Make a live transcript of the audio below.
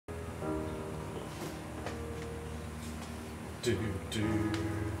Let's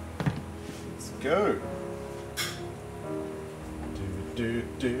go.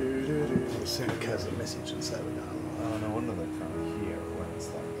 We'll send Kaz a message and say we're going. Oh, no wonder they can't hear when it's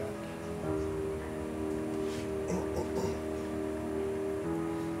like that.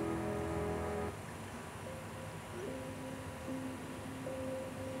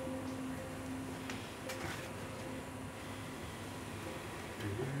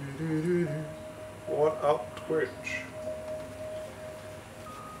 What up, Twitch?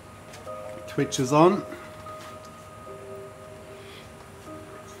 Twitch is on.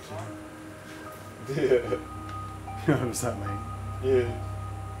 Yeah. What does that mean? Yeah.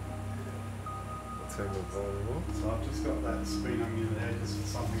 Let's hang the volume on. So I've just got that spin onion there just for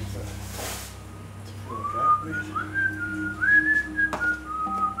something to fill the gap with.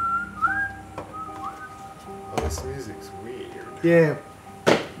 Oh, this music's weird. Yeah.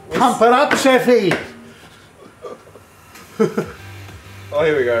 Pump it up, Chefy! Oh,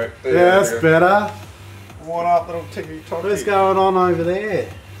 here we go. Yeah, that's better. What up, little ticky tocky? What's going on over there?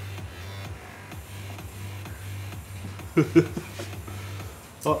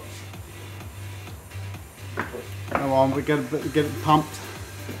 Oh. Come on, we get it pumped.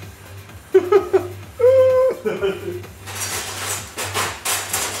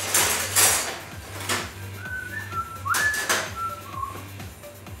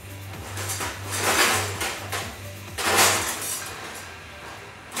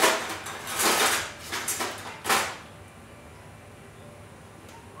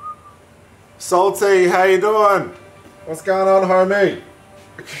 Salty, how you doing? What's going on, homie?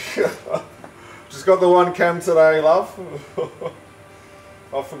 Just got the one cam today, love.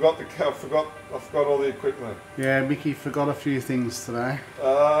 I forgot all the equipment. Yeah, Mickey forgot a few things today.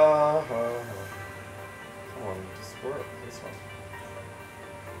 Come on, just scroll this one.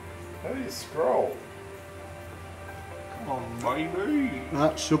 How do you scroll? Come on, baby.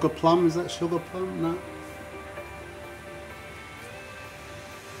 That sugar plum, is that sugar plum? No.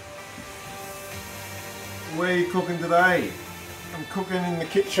 What are you cooking today? I'm cooking in the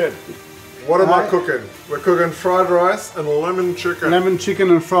kitchen. What am I cooking? We're cooking fried rice and lemon chicken. Lemon chicken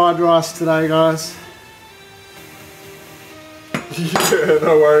and fried rice today, guys. Yeah,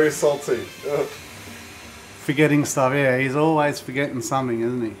 no worries, Salty. Forgetting stuff, yeah, he's always forgetting something,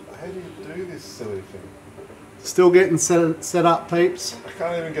 isn't he? How do you do this silly thing? Still getting set up, peeps. I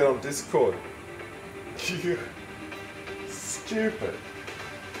can't even get on Discord. Stupid.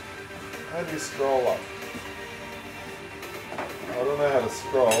 How do you scroll up? I don't know how to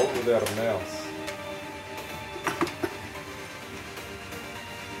scroll without a mouse.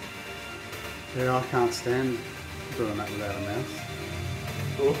 Yeah, I can't stand doing that without a mouse.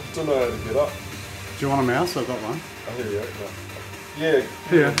 Oh, don't know how to get up. Do you want a mouse? I've got one. Oh, here you go. No.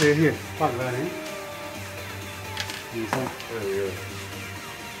 Yeah. Here. Plug that in. There we go.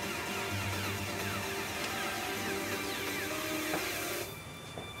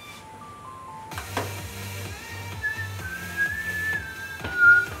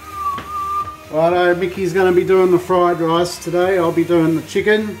 Righto, Mickey's going to be doing the fried rice today. I'll be doing the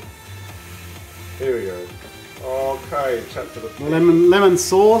chicken. Here we go. Okay, chat to the pig. Lemon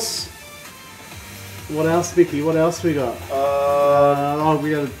sauce. What else, Mickey? What else we got?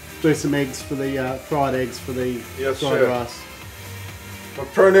 We got to do some eggs for the fried eggs for the fried rice. My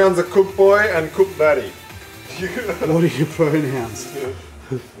pronouns are cook boy and cook daddy. What are your pronouns?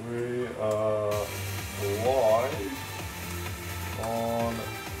 We are live on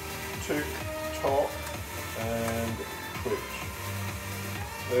TikTok and Twitch.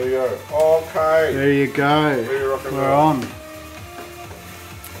 There you go. Okay. There you go. We're on.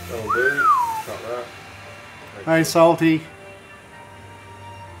 That'll do. Cut that. Hey, Salty.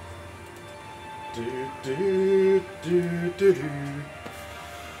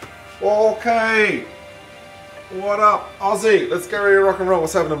 Okay. What up, Aussie? Let's get ready to rock and roll.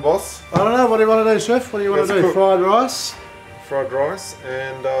 What's happening, boss? I don't know. What do you want to do, Chef? What do you want to do? Cook. Fried rice? Fried rice,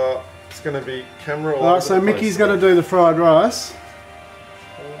 and it's going to be camera all Alright, so Mickey's going to do the fried rice.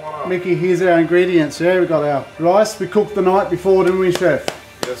 Mickey, here's our ingredients. Yeah, we got our rice. We cooked the night before, didn't we, Chef?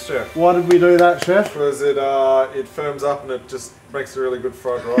 Yes, Chef. Why did we do that, Chef? Because it firms up and it just makes a really good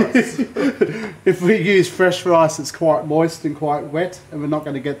fried rice. If we use fresh rice, it's quite moist and quite wet, and we're not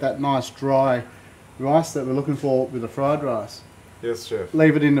going to get that nice dry rice that we're looking for with the fried rice. Yes, Chef.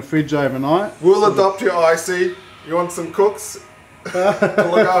 Leave it in the fridge overnight. We'll adopt your icy. You want some cooks to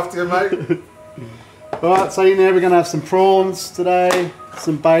look after you, mate? Alright, so now we're going to have some prawns today,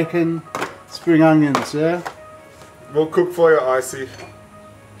 some bacon, spring onions, yeah? We'll cook for you, icy.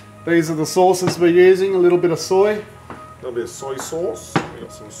 These are the sauces we're using, a little bit of soy. A little bit of soy sauce. We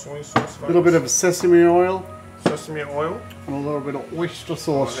got some soy sauce. A little bit of sesame oil. sesame oil. And a little bit of oyster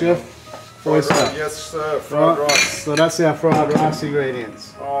sauce, Chef. Fried Oyster. rice. Yes, sir. Fried rice. So that's our fried rice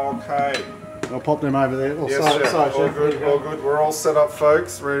ingredients. Okay. I'll pop them over there. Yes, Chef. All good, all good. We're all set up,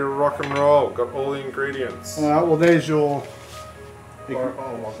 folks. Ready to rock and roll. Got all the ingredients. Alright, well there's your... Oh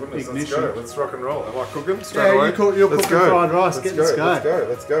my goodness, ignition. let's go. Let's rock and roll. Am I cooking straight away? You're cooking fried rice. Let's go.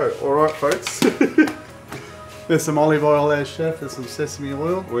 Let's go. All right, folks. There's some olive oil there, Chef. There's some sesame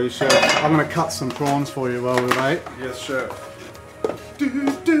oil. Oui, Chef. I'm going to cut some prawns for you while we wait. Yes, Chef.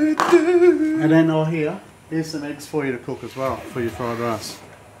 And then here's some eggs for you to cook as well for your fried rice.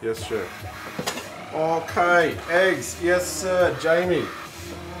 Yes, Chef. Okay, eggs. Yes, sir. Jamie.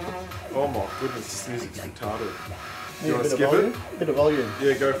 Oh my goodness, this music's retarded. Do you want to skip it? Bit of volume.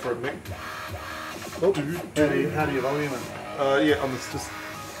 Yeah, go for it, Nick. Oh. How do you volume it? Yeah, on this, just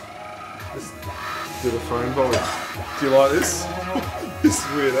do the phone volume. Do you like this? This is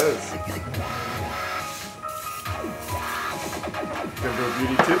weird as. Gonna do a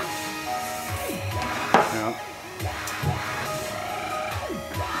beauty tip. Yeah.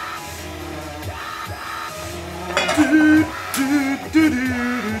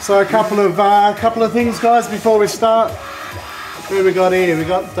 So a couple of things, guys, before we start. Who we got here? We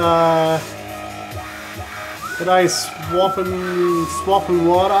got today's swapping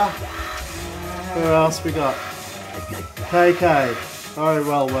water. Who else we got? KK. Oh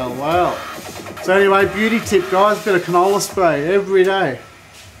well. So anyway, beauty tip, guys. Bit of canola spray every day.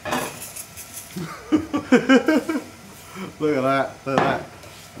 Look at that. Look at that.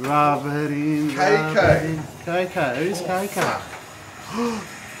 Rub it in. KK. KK. Who's KK?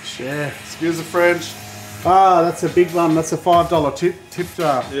 Chef. Excuse the French. Ah, that's a big one. That's a $5 tip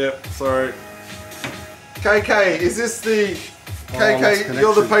jar. Yep, sorry. KK, is this the... KK,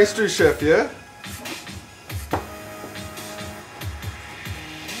 you're the pastry chef, yeah?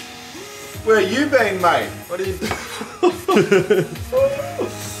 Where you been, mate? What are you doing?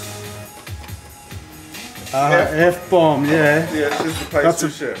 F-bomb, yeah. Yeah, she's the pastry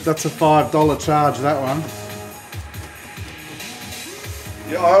chef. That's a $5 charge, that one.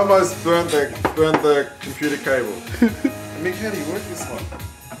 Yeah, I almost burnt the computer cable. Mick, how do you work this one?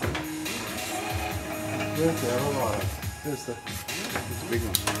 There's the big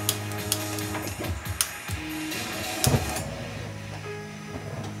one.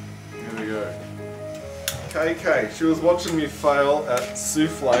 Here we go. KK, she was watching me fail at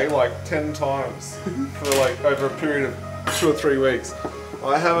souffle like 10 times for like over a period of 2 or 3 weeks.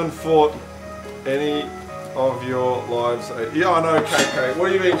 I haven't fought any of your lives. Yeah, I know, KK.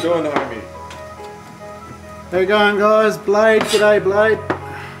 What have you been doing, homie? How you going, guys? Blade, g'day, Blade.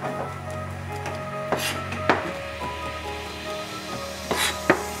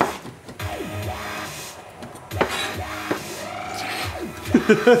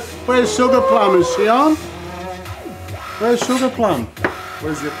 Where's Sugar Plum? Is she on? Where's Sugar Plum?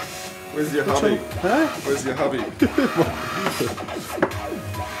 Where's your hubby? Huh? Where's your hubby?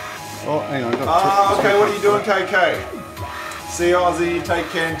 Oh, hang on. Okay, what are you doing, KK? See you, Aussie. Take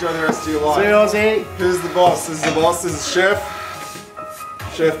care. Enjoy the rest of your life. See you, Aussie. Who's the boss? This is the boss. This is Chef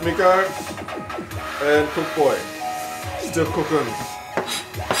Miko, and Cook Boy. Still cooking.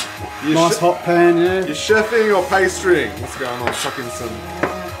 Nice hot pan, yeah. You're chefing or pastrying? What's going on? Chucking some.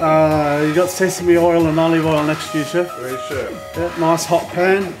 You got sesame oil and olive oil next to you, Chef. Very chef. Yeah, nice hot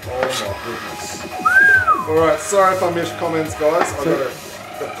pan. Oh my goodness. Alright, sorry if I missed comments, guys.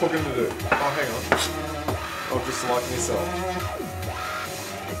 I've got cooking to do. Oh, hang on. I'll just like myself.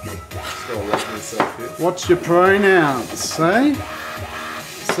 Just gotta like myself here. What's your pronouns, eh?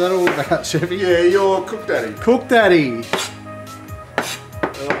 Is that all about, Chevy? Yeah, you're Cook Daddy. Cook Daddy.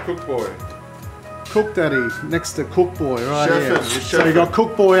 And I'm Cook Boy. Cook Daddy next to Cook Boy, right here. Chefing, So you got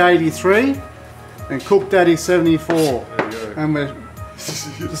Cook Boy 83 and Cook Daddy 74. There you go. And we're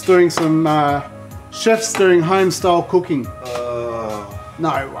just doing some chefs doing home style cooking.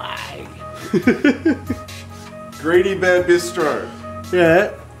 No way. Greedy Bear Bistro.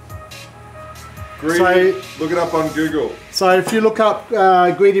 Yeah. Greedy, look it up on Google. So if you look up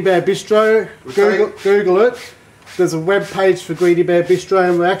Greedy Bear Bistro, Google it. There's a web page for Greedy Bear Bistro,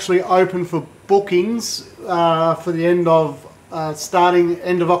 and we're actually open for bookings for the end of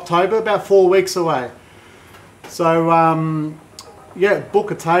end of October, about 4 weeks away. So yeah,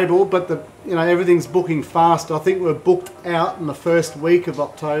 book a table, but everything's booking fast. I think we're booked out in the first week of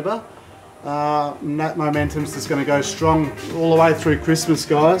October. And that momentum's just going to go strong all the way through Christmas,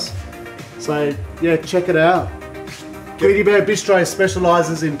 guys. So yeah, check it out. Greedy Bear Bistro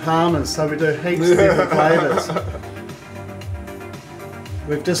specialises in palmers, so we do heaps of different flavours.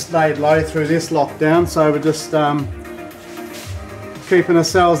 We've just laid low through this lockdown, so we're just keeping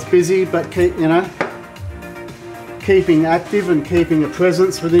ourselves busy, but keep keeping active and keeping a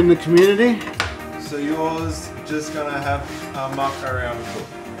presence within the community. So yours just gonna have a muck around cook.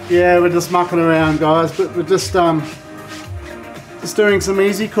 Yeah, we're just mucking around, guys, but we're just doing some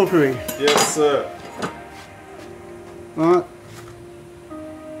easy cookery. Yes, sir. Right.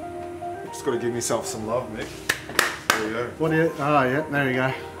 Just got to give myself some love, Mick. There you go. What do you? Oh yeah, there we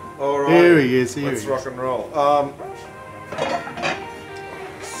go. All right. Here he is. Let's rock and roll.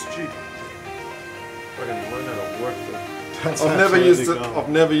 Stupid. I can learn how to work the. I've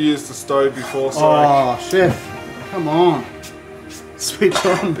never used the stove before, so. Oh, chef, come on. Switch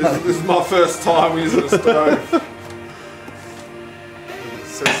on. This is my first time using a stove.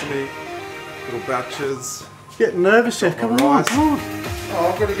 Sesame, little batches. Getting nervous, chef. Come on, come on.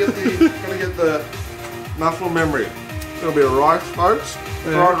 Oh, I've got to get the muscle memory. It'll be a rice, folks.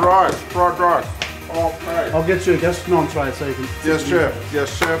 Yeah. Fried rice. Okay. I'll get you a gastron tray so you can. Yes, chef.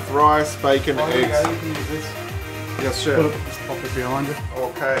 Yes, chef. Rice, bacon, eggs. Okay, you can use this. Yes, chef. Just pop it behind you.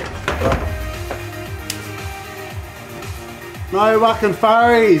 Okay. No whacking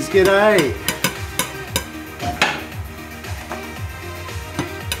furries, g'day.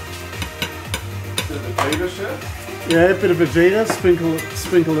 Bit of vegeta, chef. Yeah, a bit of vegeta,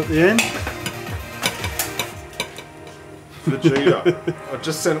 sprinkle at the end. Vegeta. I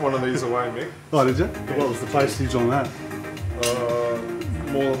just sent one of these away, Mick. Oh, did you? What was the postage on that?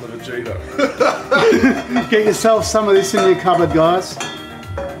 More than the Vegeta. Get yourself some of this in your cupboard, guys.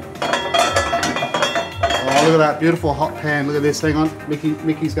 Oh, look at that beautiful hot pan. Look at this. Hang on.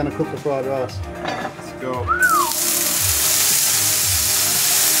 Mickey's going to cook the fried rice. Let's go.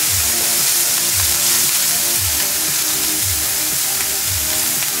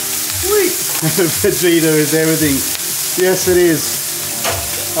 Sweet. Vegeta is everything. Yes, it is.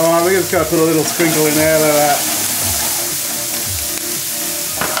 Alright, we're just going to put a little sprinkle in there. Look at that.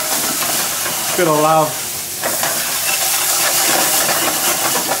 Bit of love.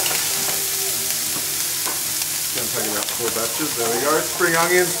 Going to take about 4 batches. There we go. Spring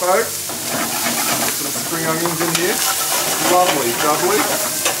onions, folks. Put some spring onions in here. Lovely, lovely.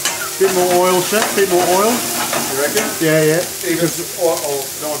 Bit more oil, chef. Bit more oil. You reckon? Yeah, yeah. Even or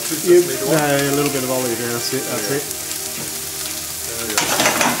don't want too sesame to No, a little bit of olive. Yeah, that's it. That's it. There we go.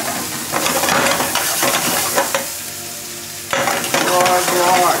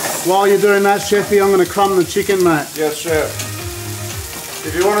 Right. While you're doing that, chefy, I'm going to crumb the chicken, mate. Yes, chef.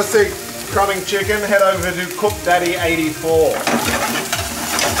 If you want to see crumbing chicken, head over to Cook Daddy 84.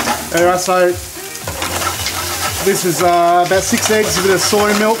 Alright, so this is about 6 eggs, a bit of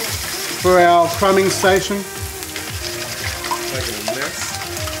soy milk for our crumbing station. Making a mess.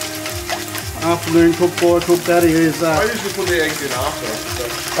 Afternoon cook boy, Cook Daddy is. I usually put the eggs in after. So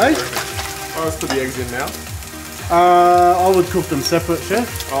Hey? I always put the eggs in now. I would cook them separate, chef.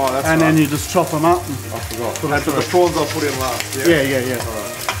 Oh, that's and right. then you just chop them up. And I forgot. Put And them the prawns I'll put in last. yeah, yeah, yeah.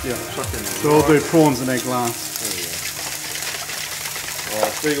 Alright. Yeah. Chuck in. So we'll do prawns and egg last. There we go.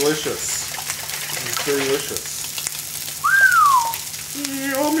 Oh, delicious. Delicious.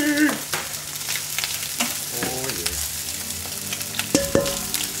 Yummy. Oh yeah.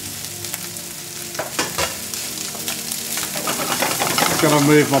 Just gonna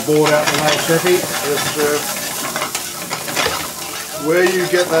move my board out the way, chefy. Yes, chef. Where you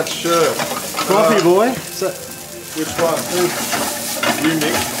get that shirt? Coffee boy. So, Which one? You,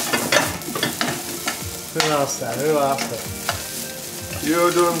 Nick. who asked that? Who asked that? You're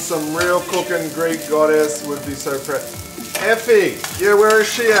doing some real cooking. Greek goddess would be so proud. Effie, yeah, where is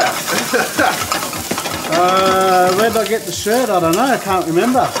she at? Where did I get the shirt? I don't know. I can't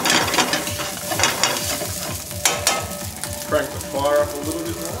remember. Crank the fire up a little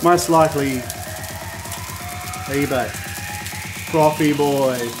bit more. Most likely eBay. Frothy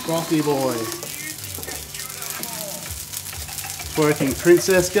boy. Frothy boy. Twerking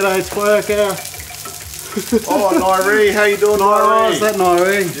princess. G'day, twerker. Oh, Nairi, how you doing, Oh, Nairi? is that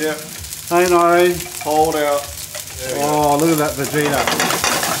Nairi? Yeah. Hey, Nairi. Hold out. There we go. Oh, look at that vegeta.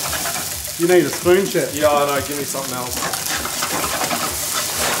 You need a spoon, chef. Yeah, I know. Give me something else.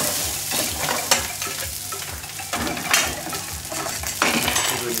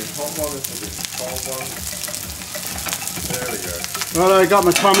 This will be hot one. This will be cold one. There we go. Right, I got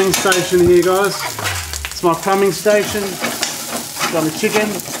my crumbing station here, guys. It's my crumbing station. Got my chicken,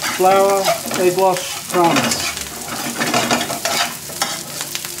 flour, egg wash, crumbs.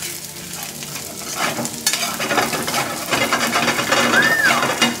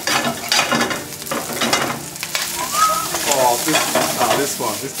 This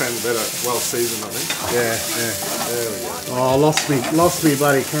one. This pan's better. Well seasoned, I think. Yeah, yeah. There we go. Oh, lost me,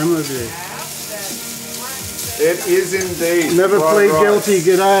 buddy. Camera view. It is indeed. Never fried plead rice. guilty.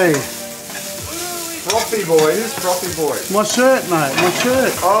 G'day. Frothy boy, who's Frothy boy? My shirt, mate, my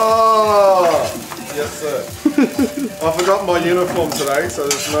shirt. Oh, yes sir. I forgot my uniform today, so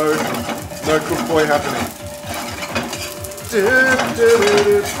there's no cook boy happening. There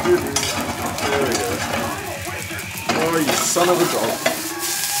we go. Oh, you son of a dog.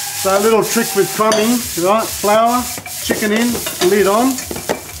 So a little trick with crumbing, right? Flour, chicken in, lid on.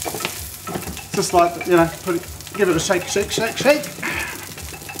 Just like, you know, give it a shake, shake, shake, shake.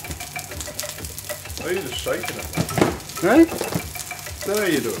 Oh, you're just shaking it. Okay? Is that how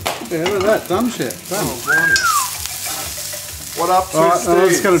you do it? Yeah, look at that, done shit. Done. Oh, blimey. What up, Alright, I'm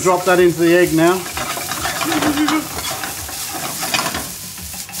just going to drop that into the egg now.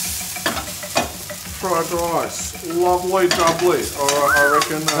 Fried rice. Lovely jubbly. Alright, I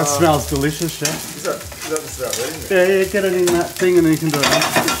reckon... That smells delicious, yeah. Is that just about ready? Yeah, yeah, get it in that thing and then you can do it.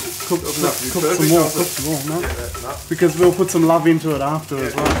 Cook some more, no? Because we'll put some love into it after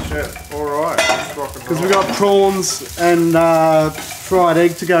as well. Chef. Alright, because we've got prawns and fried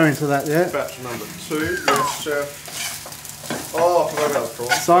egg to go into that, yeah? Batch number 2, yes chef. Oh, I forgot about the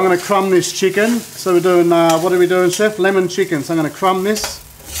prawns. So I'm going to crumb this chicken. So we're doing, what are we doing, chef? Lemon chicken. So I'm going to crumb this,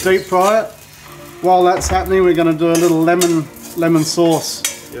 deep fry it. While that's happening, we're going to do a little lemon sauce.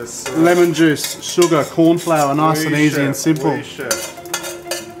 Yes, sir. Lemon juice, sugar, corn flour, nice and easy and simple. Bloody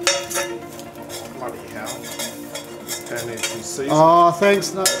hell. And need some seasoning. Oh,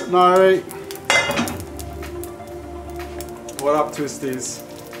 thanks, no. What up, twisties?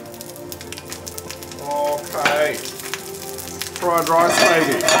 Okay. Fried rice,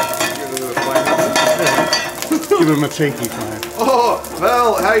 baby. Give it a bit of flame. Give him a cheeky flame. Oh,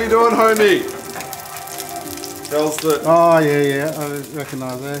 Val, how you doing, homie? Val's the... Oh, yeah, I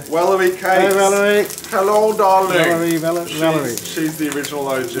recognise her. Valerie Cakes. Hey, Valerie. Hello, darling. Valerie. She's the original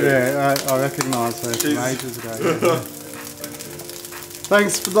OG. Yeah, I recognise her from ages ago. Yeah.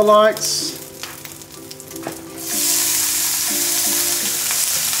 Thanks for the likes.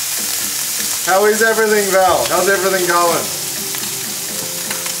 How is everything, Val? How's everything going?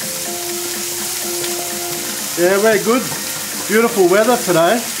 Yeah, we're good. Beautiful weather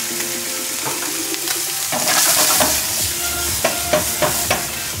today.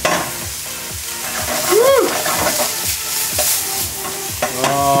 Woo!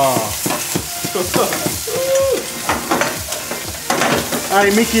 Oh. Hey,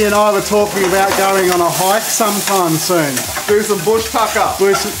 Mickey and I were talking about going on a hike sometime soon. Do some bush tucker.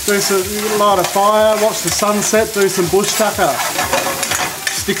 Do some, light a fire, watch the sunset, do some bush tucker.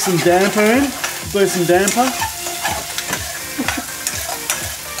 Stick some damper in, do some damper.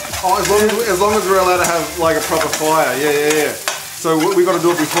 Oh, as long as we're allowed to have like a proper fire, yeah. So we got to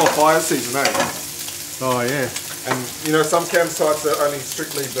do it before fire season, eh? Oh yeah. And you know some campsites are only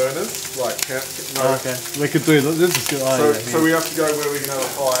strictly burners, like okay. We could do this. Is good. So we have to go where we can have a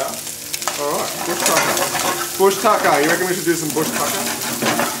fire. All right, bush tucker. Bush tucker. You reckon we should do some bush tucker?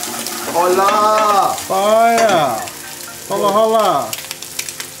 Hola! Fire! Holla holla!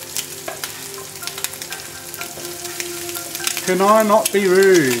 Can I not be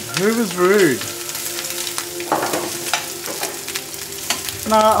rude? Who was rude?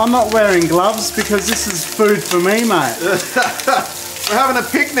 No, I'm not wearing gloves because this is food for me, mate. We're having a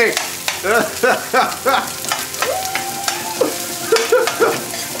picnic.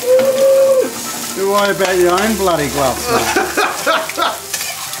 You worry about your own bloody gloves, mate.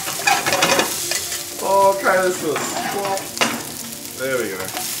 Okay, let's do this. There we go.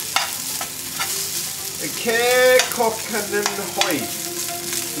 Que kokanen hoi.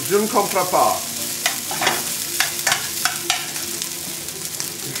 Je ne comprends pas.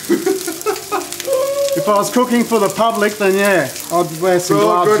 If I was cooking for the public, then yeah, I'd wear some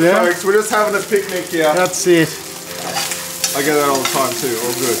gloves, good, yeah? folks. We're just having a picnic here. That's it. I get that all the time too,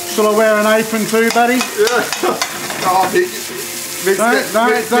 all good. Shall I wear an apron too, buddy? Yeah. Oh,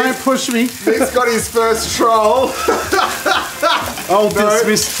 Don't push me. Nick's got his first troll. I'll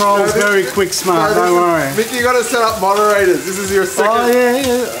dismiss trolls very quick, smart, don't worry. Mick, you got to set up moderators. This is your second. Oh, yeah.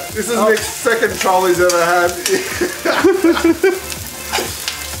 This is Mick's second troll he's ever had.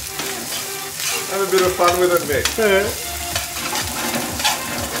 Have a bit of fun with it, Mick. Yeah.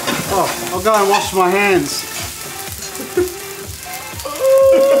 Oh, I'll go and wash my hands.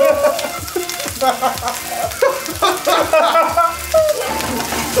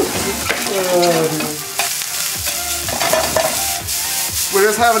 We're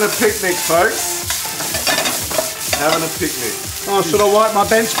just having a picnic, folks. Having a picnic. Oh, should I wipe my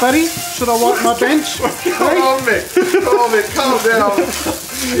bench, buddy? Should I wipe my bench? Come on, Mick. Come on, Mick. Calm down.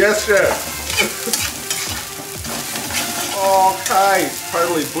 Yes, chef. Okay.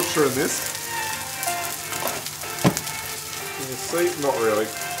 Totally butchering this. Can you see? Not really.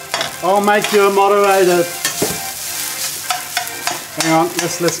 I'll make you a moderator. Hang on,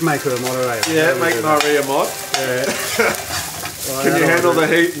 let's make her a moderator. Yeah, make Nari a mod. Yeah. Can you handle the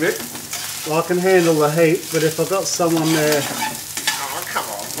heat, Mick? Well, I can handle the heat, but if I've got someone there... Oh, come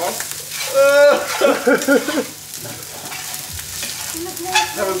on, boss.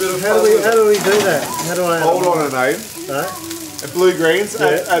 Have a bit of how do we do that? How do I... Hold on a name. No? Blue greens,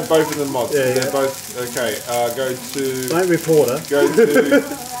 Yeah. add both of them mods. Yeah, They're yeah. both, okay, go to... Don't report her. Go to...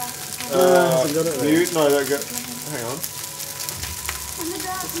 hasn't got it there. mute, no, don't go... Hang on.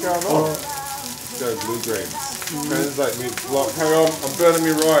 What's going on? Go blue greens. Translate mute block. Hang on, I'm burning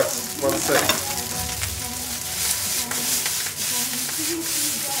my rice. 1 sec.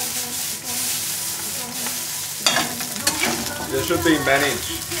 There should be manage.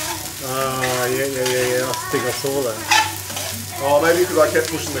 Oh, yeah. I think I saw that. Oh, maybe because I kept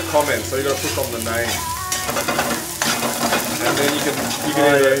pushing the comments, so you got to push on the name. And then you can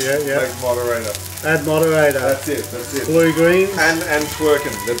make moderator. Add moderator. That's it. Blue greens. And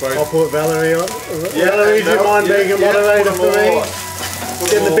twerking. They're both. I'll put Valerie on. Yeah, Valerie, do you mind being a moderator for me?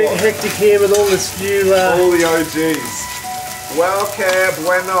 Getting a bit hectic here with all this new... all the OGs. Well, que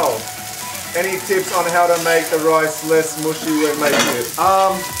bueno. Any tips on how to make the rice less mushy when making it?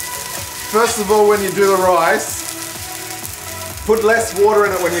 First of all, when you do the rice, put less water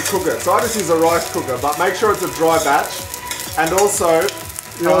in it when you cook it. So I just use a rice cooker, but make sure it's a dry batch. And also,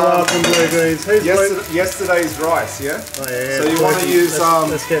 blue greens. yesterday's rice, yeah? Oh, yeah. So you want to use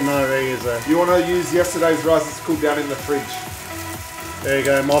let's get Nari as a... You want to use yesterday's rice that's cooled down in the fridge. There you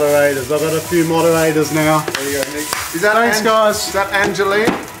go, moderators. I've got a few moderators now. There you go, Nick. Thanks, guys. Is that Angeline?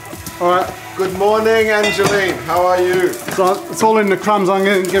 All right. Good morning, Angeline. How are you? So it's all in the crumbs. I'm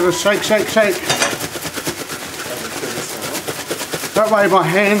going to give it a shake. That way my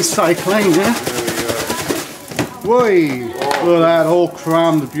hands stay clean, yeah? There we go. Whee! Look at that, all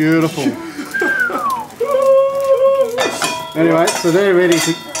crumbed, beautiful. Anyway, so they're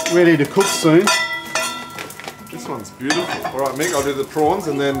ready to cook soon. This one's beautiful. All right, Mick, I'll do the prawns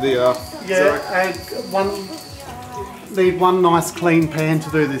and then the... Need one nice clean pan to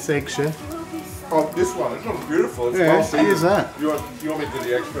do this egg, chef. Oh, this one's beautiful. It's Yeah, well seasoned. use that. You want me to do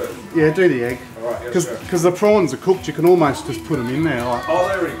the expert? Yeah, do the egg. All right, yes, sir. Because the prawns are cooked, you can almost just put them in there. Like. Oh,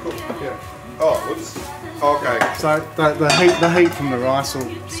 they're already cooked. Yeah. Oh, whoops. Okay. So the heat from the rice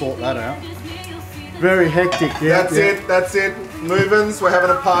will sort that out. Very hectic, yeah. That's it. Move-ins, we're having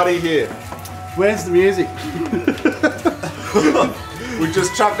a party here. Where's the music? We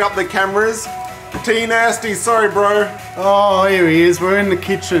just chucked up the cameras. T-Nasty, sorry bro. Oh, here he is. We're in the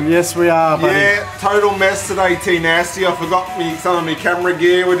kitchen. Yes, we are, buddy. Yeah, total mess today, T-Nasty. I forgot some of my camera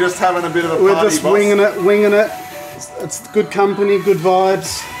gear. We're just having a bit of a party, We're just boss. winging it. It's good company, good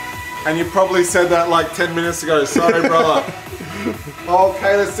vibes. And you probably said that like 10 minutes ago. Sorry, brother.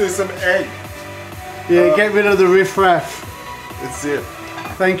 Okay, let's do some egg. Yeah, get rid of the riffraff. That's it.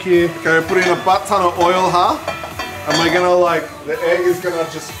 Thank you. Okay, we're putting a butt ton of oil, huh? And we're gonna the egg is gonna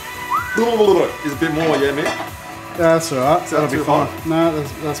just... is a bit more, yeah, Mick? That's alright. That'll be too fine. hot? No,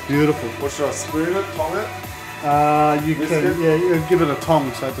 that's beautiful. What should I spoon it, tong it? You Whisk can, it? yeah, you give it a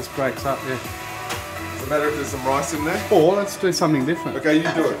tong so it just breaks up, yeah. Does it matter if there's some rice in there? Or let's do something different. Okay, you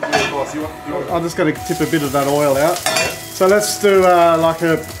do it. You're the boss. You want I'm just going to tip a bit of that oil out. So let's do like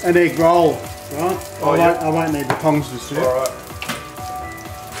an egg roll, right? Oh, I won't need the tongs just yet. Alright.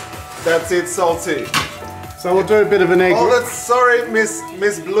 That's it, salty. So we'll do a bit of an egg. Oh, sorry, Miss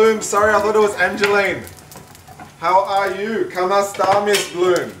Bloom. Sorry, I thought it was Angeline. How are you? ¿Cómo está, Miss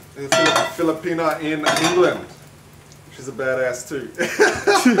Bloom? Filipina in England. She's a badass too.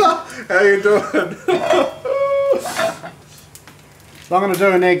 How you doing? So I'm going to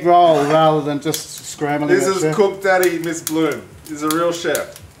do an egg roll rather than just scrambling This it, is chef. Cook Daddy, Miss Bloom. He's a real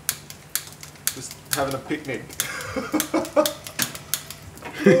chef. Just having a picnic.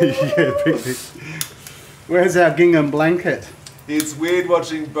 Yeah, picnic. Where's our gingham blanket? It's weird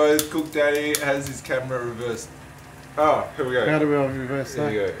watching both. Cook Daddy has his camera reversed. Oh, here we go. How do we reverse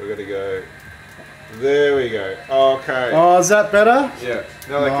that? Here we go. We're gonna go. There we go. Okay. Oh, is that better? Yeah.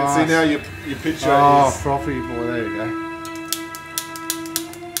 Now I can Nice. see now your picture Oh, is. frothy boy. There you go.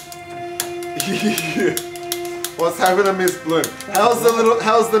 What's happening, Miss Bloom? How's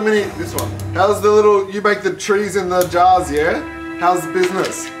the mini? This one. How's the little? You make the trees in the jars, yeah? How's the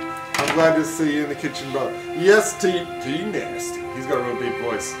business? I'm glad to see you in the kitchen, brother. Yes, T-Nasty. He's got a real deep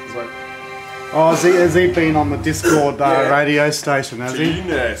voice. He's like, Oh, has he been on the Discord Yeah. radio station, has he?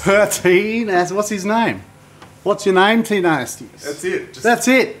 T-Nasty. T-Nasty. What's his name? What's your name, T-Nasty? That's it. Just That's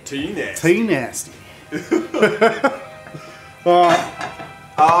it. T-Nasty. T-Nasty. Alright.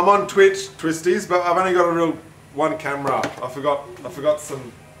 I'm on Twitch, Twisties, but I've only got a real one camera. I forgot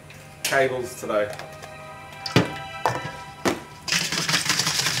some cables today.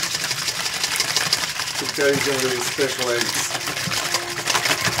 Big Daddy's gonna do his special eggs.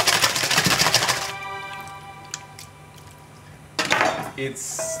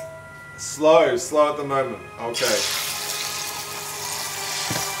 It's slow at the moment. Okay.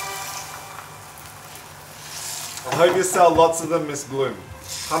 I hope you sell lots of them, Miss Bloom.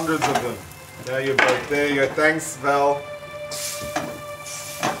 Hundreds of them. Now you're both. There you go. Thanks, Val.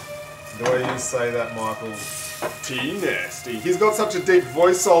 The way you say that, Michael. Tea-nasty. He's got such a deep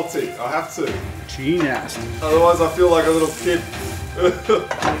voice, Salty. I have to. Tea-nasty. Otherwise I feel like a little kid.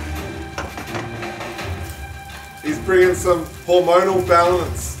 He's bringing some hormonal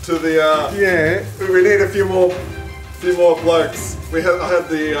balance to the, yeah. We need a few more blokes. I had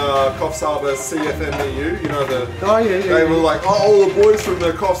the Coffs Harbour CFMEU, you know the... Oh yeah, yeah. They were like, oh, all the boys from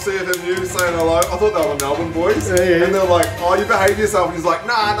the Coffs CFMEU saying hello. I thought they were Melbourne boys. Yeah, yeah. And they're like, oh, you behave yourself. And he's like,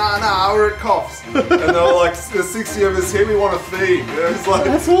 nah, we're at Coffs. And they were like, there's 60 of us here, we want a feed. And it was like,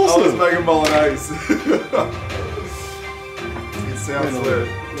 that's awesome. I was making bolognese. It sounds like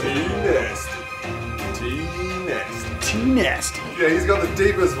tea-nasty. Tea-nasty. Tea-nasty. Yeah, he's got the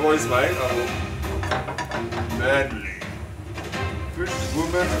deepest voice, mate. Manly. First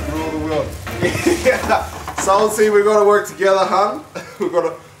woman to rule the world. Yeah. Salty, we've got to work together, hun. We've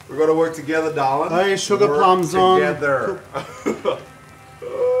got to work together, darling. Hey, sugar work plums together. on.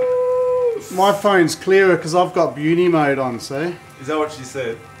 My phone's clearer because I've got beauty mode on, see? Is that what she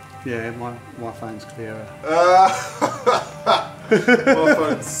said? Yeah, my phone's clearer. My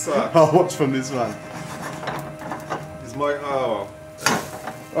phone sucks. I'll watch from this one. Is my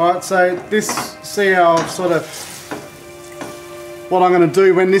Alright, so this, see how I've sort of, what I'm going to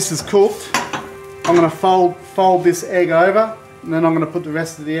do when this is cooked, I'm going to fold this egg over, and then I'm going to put the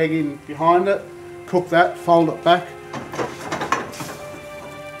rest of the egg in behind it, cook that, fold it back.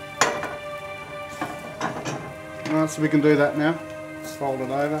 Alright, so we can do that now. Fold it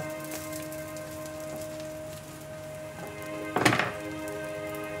over.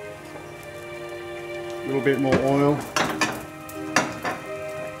 A little bit more oil.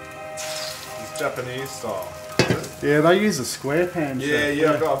 It's Japanese style. Yeah, they use a square pan.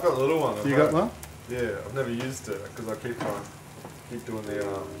 Yeah, I've got a little one. You got one? Yeah, I've never used it because I keep doing the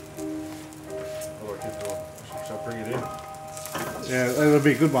what do I keep doing? Should I bring it in? Yeah, it'll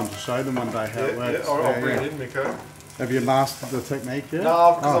be a good one to show them one day how it works. Yeah, I'll bring it in, Miko. Have you mastered the technique yet?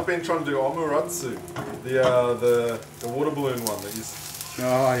 No, because I've been trying to do omuratsu, the water balloon one that you.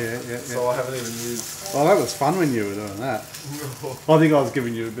 Oh yeah. So I haven't even used. Well, that was fun when you were doing that. I think I was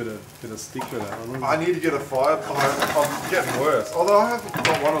giving you a bit of stick for that. I need to get a fire pile. I'm getting worse. Although I have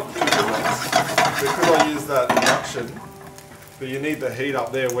got one or two good ones because I use that induction. But you need the heat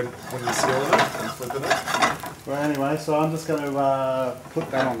up there when you're sealing it and flipping it. Well, anyway, so I'm just going to put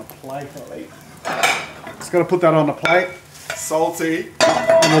that on the plate. Just going to put that on the plate. Salty.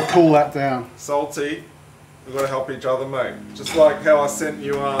 And we'll cool that down. Salty. We've got to help each other, mate. Just like how I sent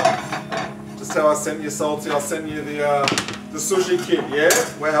you, Salty. I sent you the sushi kit. Yeah,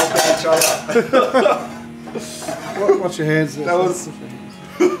 we're helping each other. Watch your hands. That was.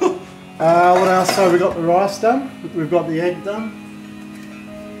 What else? So we got the rice done. We've got the egg done.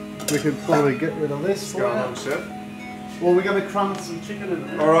 We could probably get rid of this. What's going on, chef? Well, we're going to crumb some chicken in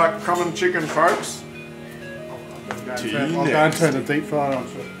there. All right, crumb and chicken, folks. I'll go and turn the deep fryer on.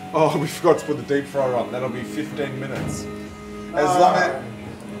 Oh, we forgot to put the deep fryer on. That'll be 15 minutes. As long as...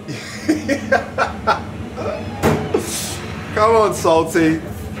 Come on, Salty.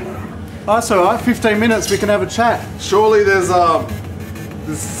 Oh, that's alright. 15 minutes, we can have a chat. Surely there's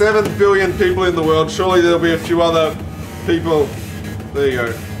 7 billion people in the world. Surely there'll be a few other people. There you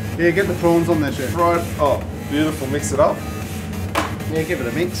go. Yeah, get the prawns on there, chef. Right. Oh, beautiful. Mix it up. Yeah, give it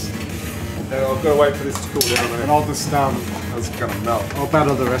a mix. And I've got to wait for this to cool down. And I'll just That's gonna melt. I'll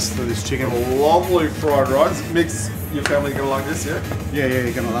batter the rest of this chicken. Lovely fried rice. Mix. Your family gonna like this, yeah? Yeah,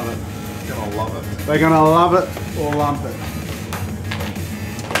 you're gonna love it. Gonna love it. They're gonna love it or lump it.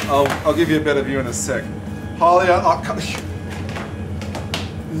 I'll give you a better view in a sec. No,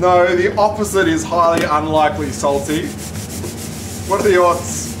 the opposite is highly unlikely, Salty. What are the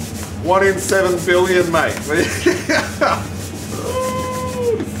odds? 1 in 7 billion, mate.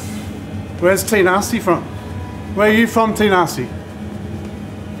 Where's T Nasty from? Where are you from, T Nasty?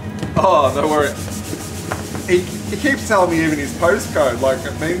 Oh, don't worry. He keeps telling me even his postcode, like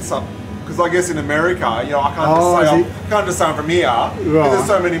it means something. Because I guess in America, you know, I can't just say I'm from here. Right. There's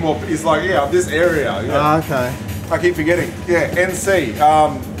so many more. He's like, yeah, this area. Yeah. Okay. I keep forgetting. Yeah, NC.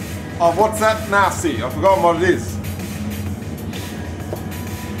 What's that? Nasty. I've forgotten what it is.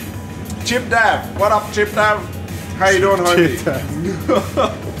 Chip Dav. What up, Chip Dav? How you doing, homie?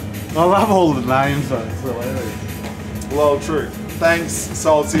 I love all the names though, it's hilarious. Well, true. Thanks,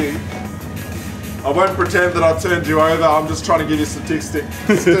 Salty. I won't pretend that I've turned you over, I'm just trying to give you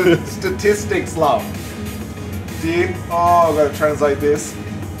statistics, love. Dear, oh, I've got to translate this.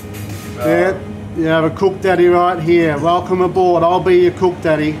 Yeah, you have a cook daddy right here. Welcome aboard, I'll be your cook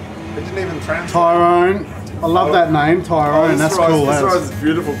daddy. It didn't even translate. Tyrone. I love that name, Tyrone. That's cool. This rice is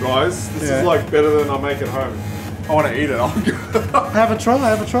beautiful, guys. This is like better than I make at home. I want to eat it. Have a try,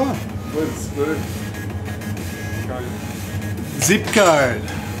 have a try. With a spoon. Zip code.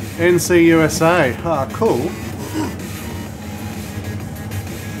 NC USA. Ah, cool.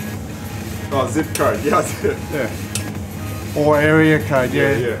 Oh, zip code. Yeah, that's it. Yeah. Or area code.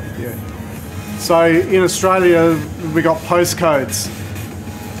 Yeah. Yeah. So in Australia, we got postcodes.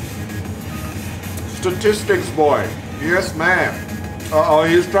 Statistics, boy. Yes, ma'am. Uh-oh,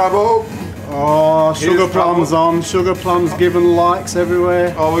 here's trouble. Oh, sugar plums on. Sugar plums giving likes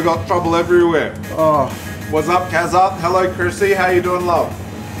everywhere. Oh, we got trouble everywhere. Oh. What's up, Kazza? Hello, Chrissy. How you doing, love?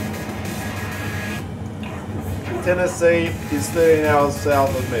 Tennessee is 13 hours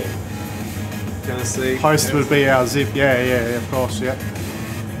south of me. Tennessee. Post would be our zip. Yeah, of course, yeah.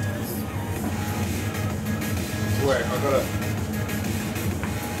 Wait, I got it.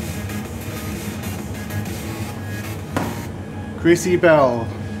 Chrissy Bell.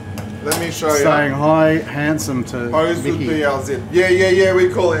 Let me show you. Saying hi, handsome to Post Vicky. would be our zip. Yeah. We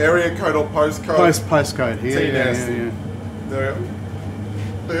call it area code or postcode. Postcode here. Yeah. There.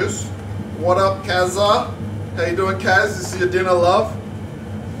 This. What up, Kazza? How you doing, Kaz? This is your dinner, love.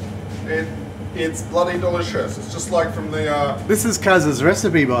 It's bloody delicious. It's just like from the. This is Kaz's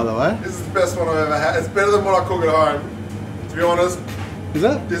recipe, by the way. This is the best one I've ever had. It's better than what I cook at home. To be honest. Is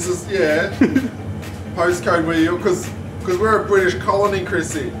that? This is postcode where you because we're a British colony,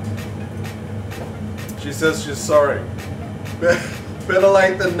 Chrissy. She says she's sorry. Better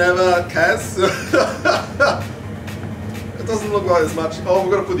late than never, Kaz. It doesn't look like there's much. Oh,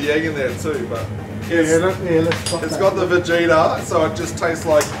 we've got to put the egg in there too, but let's pop it's that. got the vegeta, so it just tastes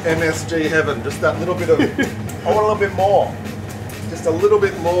like MSG heaven. Just that little bit of. I want a little bit more. Just a little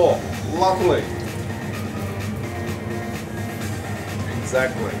bit more. Lovely.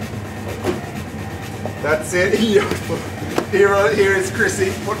 Exactly. That's it. Here is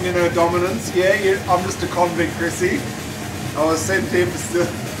Chrissy putting in her dominance. Yeah, I'm just a convict, Chrissy. I was sent here for still.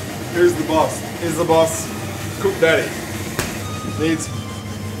 Who's the boss? Here's the boss. Cook Daddy. Needs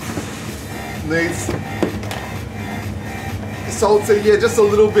salty. Yeah, just a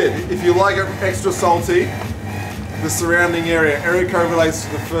little bit. If you like it extra salty, the surrounding area. Area code relates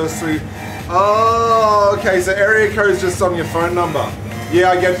to the first three. Oh, okay. So area code is just on your phone number.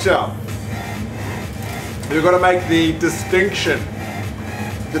 Yeah, I get ya. You've got to make the distinction.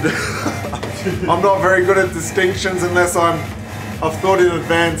 I'm not very good at distinctions unless I've thought in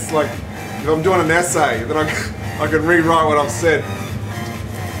advance. Like if I'm doing an essay, then I can rewrite what I've said.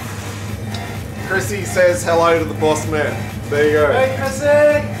 Chrissy says hello to the boss man. There you go. Hey,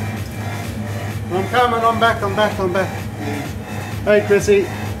 Chrissy! I'm coming. I'm back. Hey, Chrissy.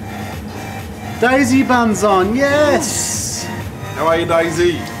 Daisy buns on. Yes. How are you,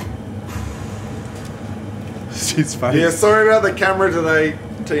 Daisy? She's funny. Yeah, sorry about the camera today,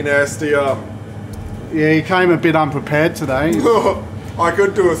 T-Nasty. Yeah, he came a bit unprepared today. I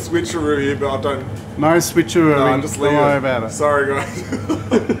could do a switcheroo here, but I don't. No switcheroo. No, just don't worry about it. Sorry, guys.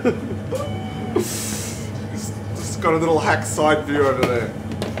 just got a little hack side view over there.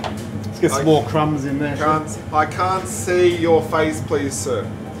 Let's get some more crumbs in there. I can't see your face, please, sir.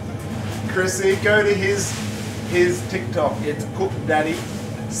 Chrissy, go to his TikTok. It's Cook Daddy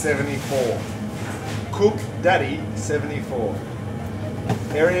 74. Cook Daddy 74.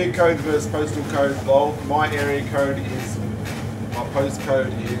 Area code versus postal code involved. My area code is. My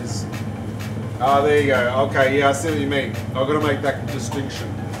postcode is. Ah, there you go. Okay, yeah, I see what you mean. I've got to make that distinction.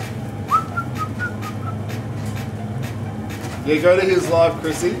 Yeah, go to his live,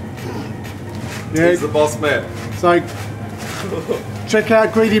 Chrissy. Yeah. He's the boss man. So, check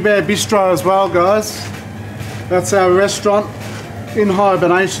out Greedy Bear Bistro as well, guys. That's our restaurant in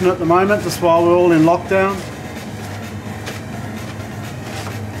hibernation at the moment, just while we're all in lockdown.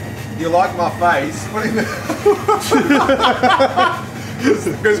 You like my face? What do you mean?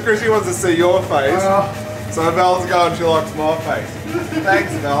 Because Chrissy wants to see your face. So Val's going, she likes my face.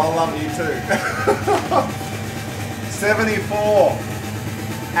 Thanks, Val. I love you too. 74.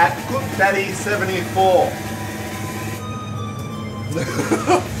 At Cook Daddy 74.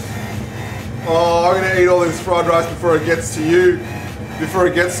 Oh, I'm going to eat all this fried rice before it gets to you.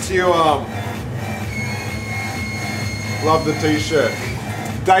 Love the t-shirt.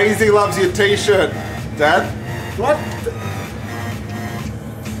 Daisy loves your t-shirt. Dad? What?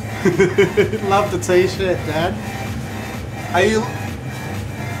 Love the t-shirt, Dad. Are you?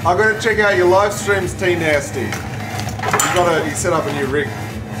 I'm going to check out your live streams, T Nasty. You set up a new rig.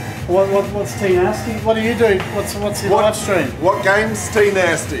 What's T Nasty? What do you do? What's your live stream? What game's T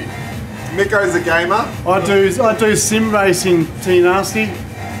Nasty? Miko's a gamer. I do sim racing, T Nasty.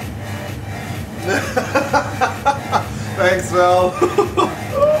 Thanks, Val.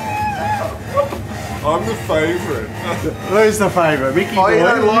 I'm the favourite. Who's the favourite? Mickey. Oh, you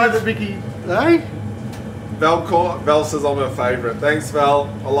don't like the Mickey? Hey? Val says I'm her favourite. Thanks, Val.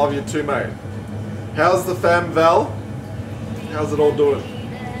 I love you too, mate. How's the fam, Val? How's it all doing?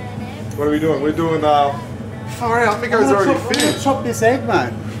 What are we doing? We're doing, far out, Miko's already finished. Chop this egg,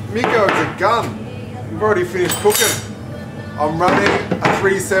 mate. Miko's a gun. We've already finished cooking. I'm running a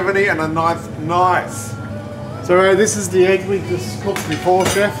 370 and a ninth. Nice. So this is the egg we just cooked before,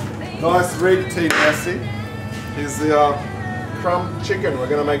 Chef. Nice rig, T Nasty. Here's the crumb chicken. We're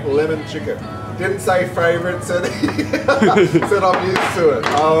going to make lemon chicken. Didn't say favourite, said said I'm used to it.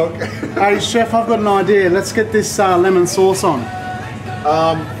 Oh, okay. Hey Chef, I've got an idea. Let's get this lemon sauce on.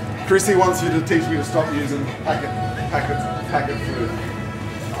 Chrissy wants you to teach me to stop using packet food.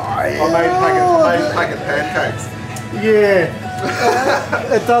 I made packet pancakes. Yeah,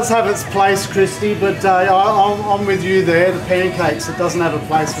 it does have its place, Christy, but I'm with you there. The pancakes, it doesn't have a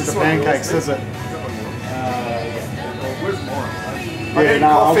place with the pancakes, does it? Where's mine? Yeah,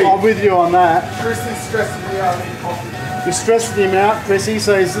 no, I'm with you on that. Chrissy's stressing me out. I need coffee. You're stressing him out, Chrissy,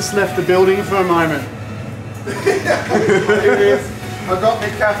 so he's just left the building for a moment. Here it is. I've got my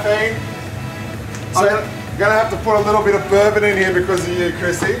caffeine. So, I'm gonna have to put a little bit of bourbon in here because of you,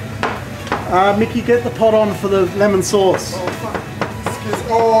 Chrissy. Mickey, get the pot on for the lemon sauce. Oh, fuck. Excuse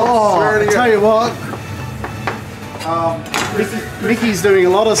me. I tell you what. Chrissy, Mickey's doing a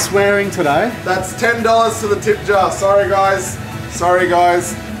lot of swearing today. that's $10 to the tip jar. Sorry, guys.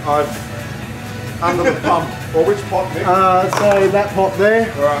 I'm under the pump. Or which pot, Mick? So that pot there.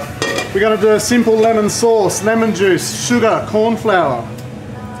 Alright. We're going to do a simple lemon sauce, lemon juice, sugar, corn flour.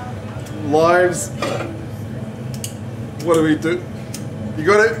 Lives. What do we do? You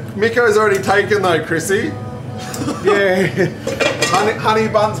got it. Miko's already taken though, Chrissy. Yeah. Honey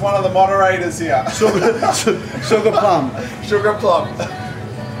Bun's one of the moderators here. Sugar plum. Sugar plum.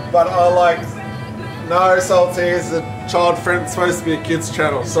 But I like no salty is a child friend. It's supposed to be a kids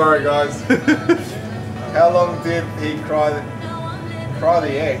channel. Sorry guys. How long did he cry the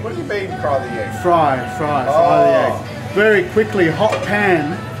egg? What do you mean cry the egg? Fry the egg. Very quickly, hot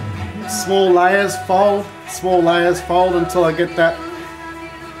pan, small layers fold until I get that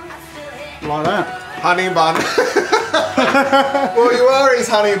like that. Honey bun. Well, you are his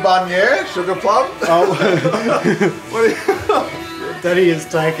honey bun, yeah? Sugar plum? Oh. What are you... Daddy is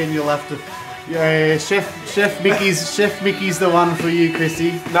taken, you'll have to... Yeah, Chef Mickey's the one for you,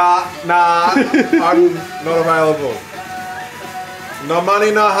 Chrissy. Nah, I'm not available. No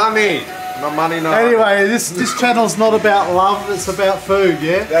money, no honey. No money, no honey. Anyway, this channel's not about love, it's about food,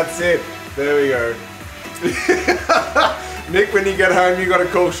 yeah? That's it. There we go. Nick, when you get home, you got to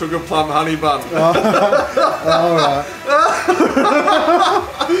call Sugar Plum Honey Bun. Alright.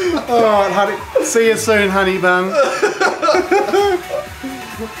 Alright, honey. See you soon, honey bun.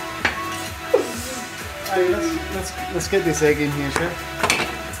 Hey, let's get this egg in here, Chef.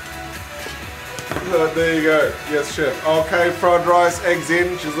 There you go. Yes, Chef. Okay, fried rice, eggs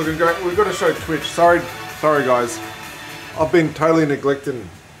in. She's looking great. We've got to show Twitch. Sorry guys. I've been totally neglecting.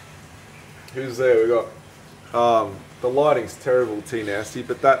 Who's there? We got the lighting's terrible, T Nasty,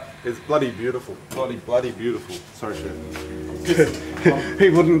 but that is bloody beautiful. Bloody beautiful. Sorry, Chef. He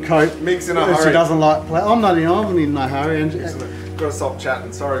wouldn't cope. Mick's in a She hurry. doesn't like play. I'm not in no hurry. Gotta stop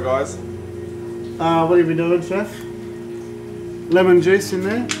chatting. Sorry, guys. What are we doing, Chef? Lemon juice in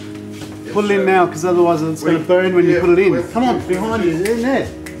there? Put it in now, because otherwise it's going to burn when you put it in. Come on, behind you, in there.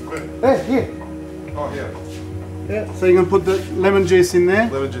 There, here. Oh, yeah. Yeah, so you're going to put the lemon juice in there.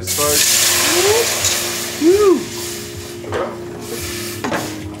 Lemon juice, Woo.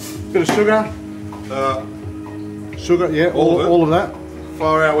 Bit of sugar. Sugar, yeah, all of that.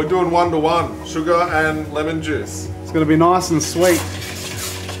 Far out. We're doing 1-to-1. Sugar and lemon juice. It's going to be nice and sweet.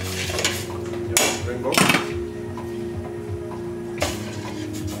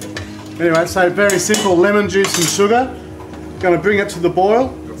 Anyway, so very simple, lemon juice and sugar. Going to bring it to the boil.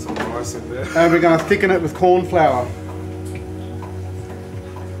 Got some rice in there. And we're going to thicken it with corn flour.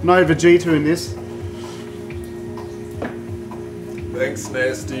 No vegeta in this. Thanks,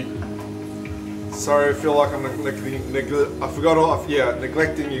 Nasty. Sorry, I feel like I'm neglecting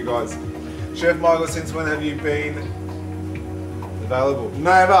you guys. Chef Michael, since when have you been available?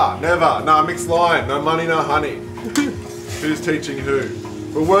 Never. No, mixed line. No money, no honey. Who's teaching who?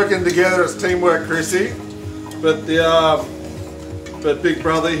 we're working together. It's teamwork, Chrissy. But but Big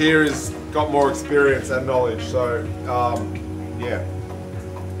Brother here has got more experience and knowledge. So yeah.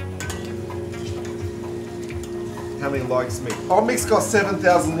 How many likes, Mick? Oh, Mick's got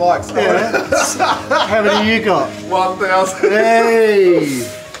 7,000 likes. Yeah. How many you got? 1,000. Hey!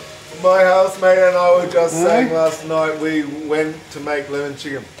 My housemate and I were just saying last night we went to make lemon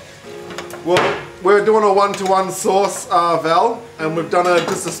chicken. Well, we're doing a 1-to-1 sauce, Val, and we've done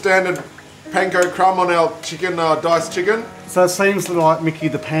just a standard panko crumb on our chicken, diced chicken. So it seems like, Mickey,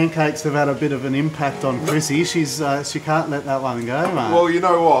 the pancakes have had a bit of an impact on Chrissy. She can't let that one go, mate. Well, you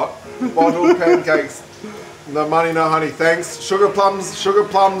know what? Bottled pancakes. No money, no honey. Thanks. Sugar plums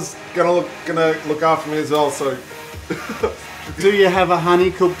gonna look after me as well. So, do you have a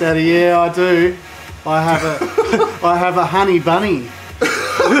honey cooked, Daddy? Yeah, I do. I have a honey bunny.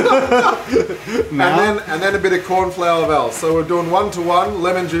 and then a bit of corn flour, Val. So we're doing 1-to-1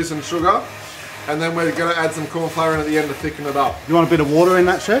 lemon juice and sugar, and then we're gonna add some corn flour in at the end to thicken it up. You want a bit of water in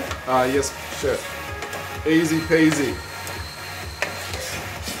that, Chef? Yes, Chef. Easy peasy.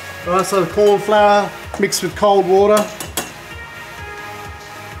 Alright, so the corn flour mixed with cold water,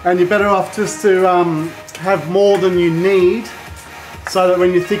 and you're better off just to have more than you need, so that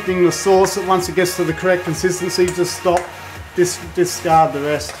when you're thickening the sauce, once it gets to the correct consistency, just stop, discard the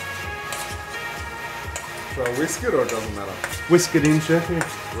rest. Should I whisk it or it doesn't matter? Whisk it in, Chef. Yeah.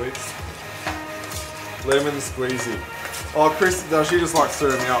 Sweet. Lemon squeezy. Oh, Chris, no, she just likes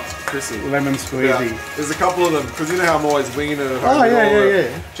stirring me up, Chrissy. Lemon squeezy. Yeah. There's a couple of them, because you know how I'm always winging it at home. Oh,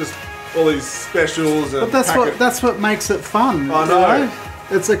 yeah. Just all these specials and But that's what makes it fun. I know. You know?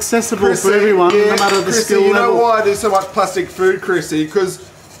 It's accessible for everyone, no matter the Chrissy, skill level. you know why I do so much plastic food, Chrissy? Because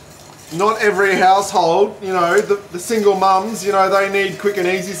not every household, you know, the single mums, you know, they need quick and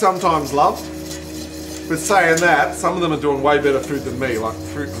easy sometimes, love. But saying that, some of them are doing way better food than me, like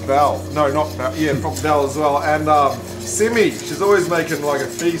Val. No, not Val. Yeah, probably Val as well. And Simi, she's always making like a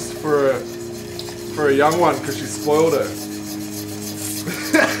feast for a young one because she spoiled her.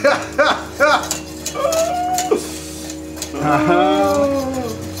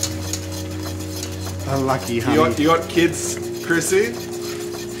 Unlucky, honey. You got kids, Chrissy?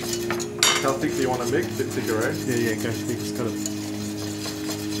 How thick do you want to make? A bit thicker, eh? Yeah, go thick. It's got it.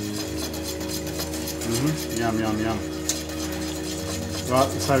 Yum. Right,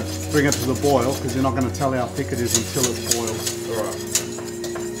 so bring it to the boil, because you're not going to tell how thick it is until it's boiled. Alright.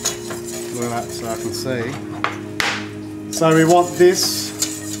 Look at that, so I can see. So we want this,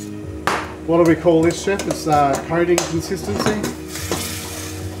 what do we call this, Chef? It's coating consistency.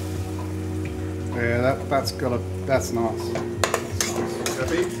 Yeah, that's nice.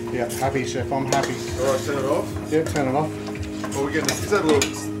 Happy? Yeah, happy, Chef, I'm happy. Alright, turn it off. Yeah, turn it off. Well, we're getting, is that a little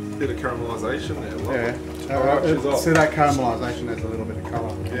bit of caramelisation there? Yeah. Alright, she's off. See that caramelisation, there's a little bit of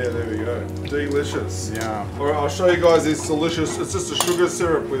colour. Yeah, there we go. Delicious. Yeah. Alright, I'll show you guys this delicious, it's just a sugar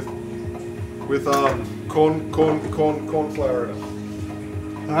syrup with corn flour in it.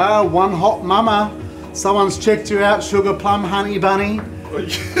 Ah, one hot mama. Someone's checked you out, Sugar Plum Honey Bunny.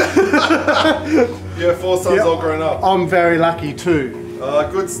 Yeah, 4 sons all grown up. I'm very lucky too.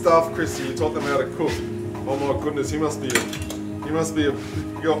 Good stuff, Chrissy. You taught them how to cook. Oh my goodness, you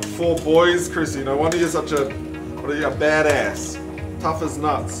got 4 boys, Chrissy. No wonder you're such a badass. Tough as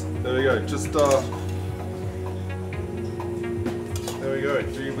nuts. There we go. Just there we go.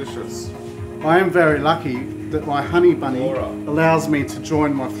 Delicious. I am very lucky that my honey bunny Laura allows me to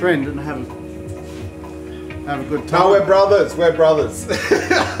join my friend and have a good time. No, we're brothers. We're brothers.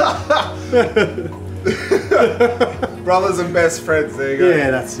 Brothers and best friends. There you go. Yeah,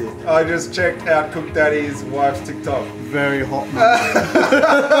 that's it. I just checked out Cook Daddy's wife's TikTok. Very hot.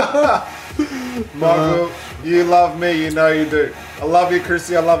 Michael, you love me. You know you do. I love you,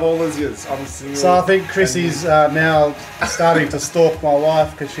 Chrissy. I love all of yous. I'm single. So I think Chrissy's now starting to stalk my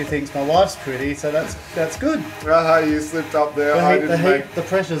wife because she thinks my wife's pretty. So that's good. You slipped up there. The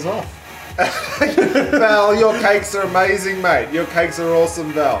pressure's off. Val, your cakes are amazing, mate. Your cakes are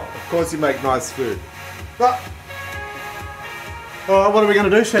awesome, Val. Of course you make nice food. But all right, what are we going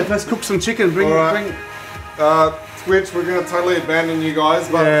to do, Chef? Let's cook some chicken. Twitch, we're going to totally abandon you guys,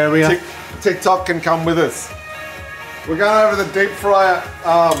 but yeah, we are. TikTok can come with us. We're going over the deep fryer.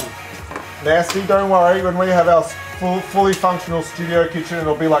 Nasty, don't worry. When we have our fully functional studio kitchen,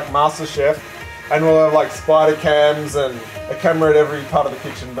 it'll be like MasterChef, and we'll have like spider cams and a camera at every part of the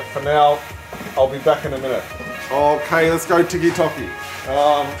kitchen. But for now, I'll be back in a minute. Okay, let's go tiki toki.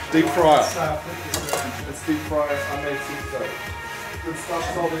 Deep fryer. Let's deep fry unmade soup. Good stuff.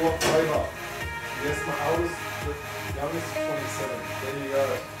 Tell me what flavour. Yes, my oldest, the youngest is 27. There you go.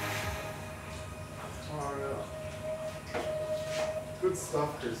 Fire it up. Good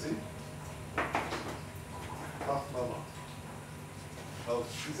stuff, Chrissy. Tough mama. Oh,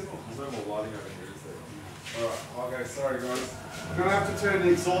 there's no more lighting over here, is there? Alright, okay, sorry guys. I'm going to have to turn the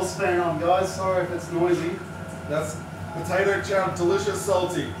exhaust fan on, guys. Sorry if it's noisy. That's potato chow, delicious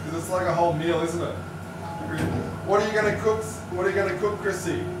salty, because it's like a whole meal, isn't it? What are you going to cook? What are you going to cook,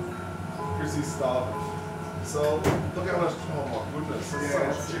 Chrissy? Chrissy's starving. So, look how much, oh my goodness, there's so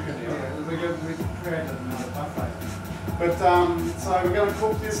much chicken here. Yeah, we created another buffet. But, so we're going to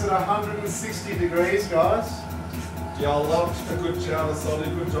cook this at 160 degrees, guys. Yeah, I love a good chowder, salty,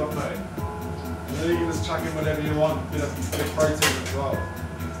 good job, mate. And then you can just chuck in whatever you want, a bit of protein as well.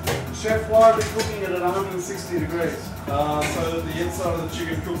 Chef, why are we cooking it at 160 degrees? So that the inside of the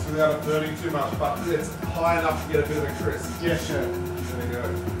chicken cooks without it burning too much, but it's high enough to get a bit of a crisp. Yes, chef. There we go.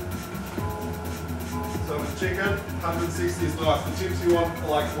 So the chicken, 160 is nice. The chips you want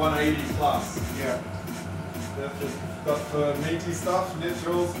like 180 plus. Yeah. But for meaty stuff,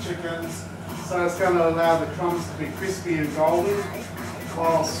 naturals, chickens. So it's going to allow the crumbs to be crispy and golden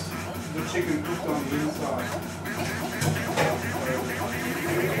whilst the chicken cooked on the inside.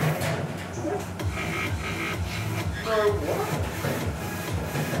 No, what?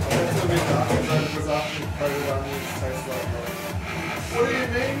 That's a bit dark because after coated onions taste like that. What do you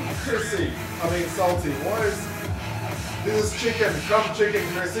mean, Chrissy? I mean salty. Why is this is chicken, crumb chicken,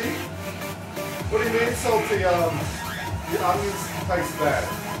 Chrissy? What do you mean salty? The onions taste bad.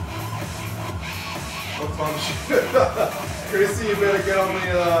 What time is Chrissy, you better get on the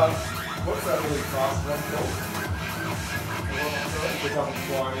what's that really fast one called? It doesn't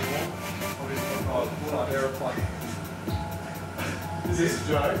fly anymore. Oh, aeroplane. Is this a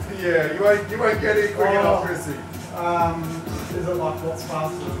joke? Yeah, you won't get it quick enough, Chrissy. Is it like what's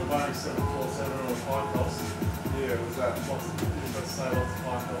faster than the Boeing 747 or a flight cost? Yeah, what's that? Let's say what's the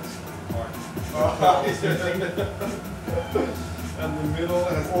flight cost? And the middle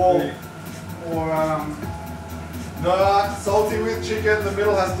has to be... No, salty with chicken, the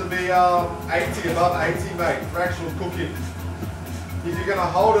middle has to be 80, above 80, mate, for actual cooking. If you're going to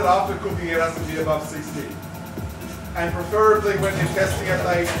hold it after cooking, it has to be above 60. And preferably when you're testing it,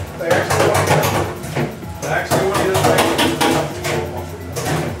 they actually want you to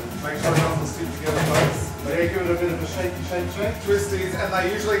make sure it doesn't stick together, folks. They give it a bit of a shake. Twisties, and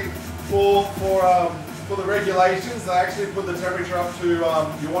they usually, for the regulations, they actually put the temperature up to, you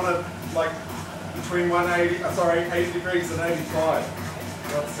want it like between 80 degrees and 85.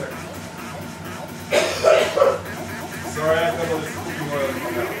 1 second. Sorry, I've got all this cooking oil in my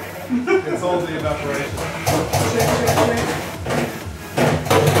mouth. It's all the evaporation.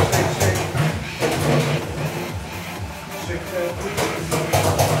 Shake.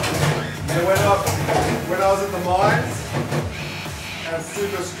 And when I was in the mines, and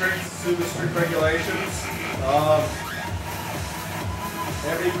super strict regulations,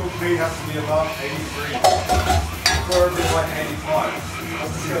 every cooked meat has to be above 80 degrees, preferably like 85.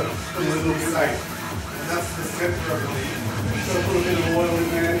 That's just pretty safe. And that's the center of the meat. So put a bit of oil in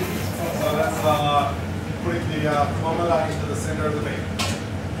there. So that's putting the thermometer into the center of the meat.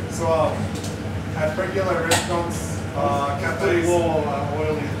 So at regular restaurants, cafes,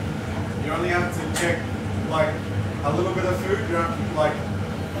 oil in. you only have to check like a little bit of food. You don't have to like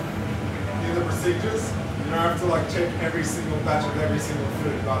in the procedures. You don't have to like check every single batch of every single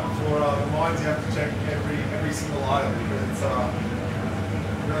food. But for the mines, you have to check every single item because it's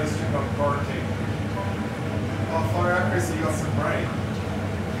really strict on quarantine. Oh, fire out, Chris, you got some rain.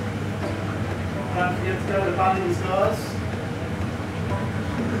 Don't forget to go to Bunnings, guys.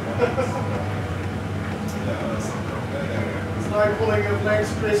 There's no pulling of legs,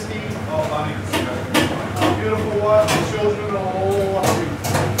 Christy. Oh, Bunnings. Our beautiful wife and children are all watching.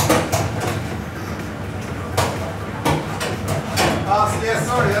 Yeah,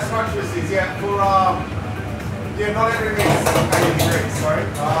 sorry, that's my twisties. Yeah, for yeah, not everything's 80 degrees. Sorry.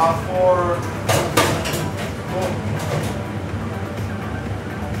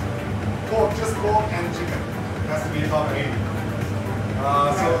 Pork, just pork and chicken. It has to be above 80.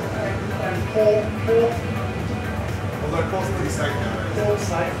 And pork. Although pork's pretty safe now. Pork's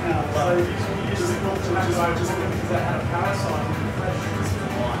safe now. So you used to cook to that just because they had a parasite in the flesh.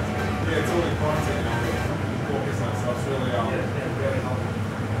 Yeah, it's all in quarantine now. Pork is nice, so it's really really healthy.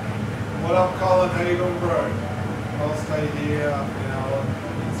 What up, Colin? How you doing, bro? I'll stay here, you know,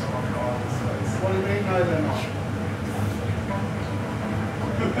 in some of my space. What do you mean? No, they're not.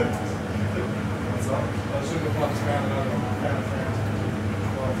 What's up? I should have plugged down another friend.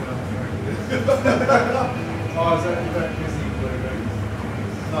 Oh, is that busy blueberries?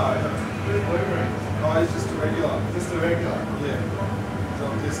 No. Where's blueberries? Oh, it's just a regular. Just a regular? Yeah. It's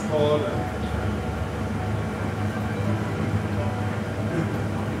on Discord and...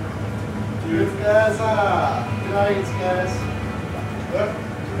 Good guys, g'day, it's Gaz. Yep.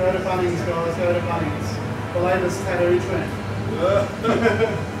 Go to Bunnings, guys, go to Bunnings. The latest tattoo trend.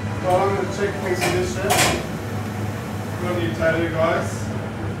 Well, I'm going to check a piece of this shirt. Got a new tattoo, guys.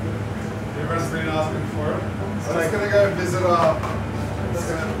 Everyone's been asking for it. So I'm just going to go visit our...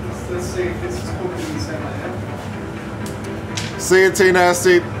 Let's see if this is cooked in the centre now. See you, T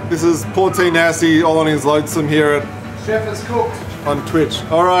Nasty. This is poor T Nasty all on his lonesome here at Chef, it's cooked. on Twitch.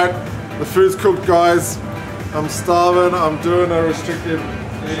 Alright, the food's cooked, guys. I'm starving. I'm doing a restricted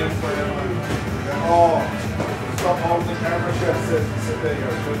eating for everyone. Oh, stop holding the camera, Chef. Sit there, you go.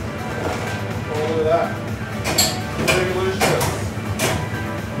 Oh, look at that. Delicious.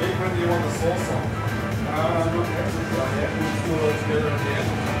 Nick, when do you want the sauce on? Not yet. We'll just do it together at the end.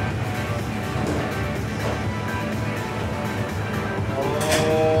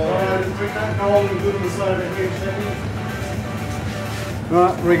 Alright, drink that cold and goodness over here, Chefy.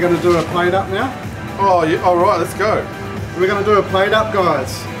 Right, we're going to do a plate up now. Oh, yeah, alright, let's go. We're going to do a plate up,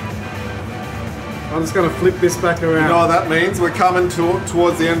 guys. I'm just going to flip this back around. You know what that means? We're coming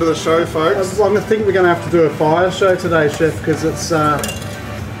towards the end of the show, folks. I think we're going to have to do a fire show today, Chef, because it's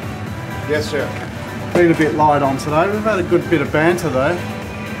Yes, Chef. been a bit light on today. We've had a good bit of banter, though.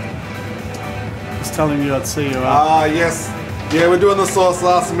 Just telling you I'd see you up. Ah, yes. Yeah, we're doing the sauce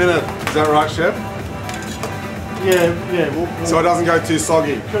last minute. Is that right, Chef? Yeah. So it doesn't go too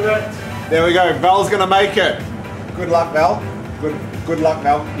soggy. Correct. There we go. Val's gonna make it. Good luck, Val. Good luck,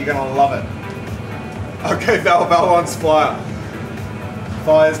 Val. You're gonna love it. Okay, Val wants fire.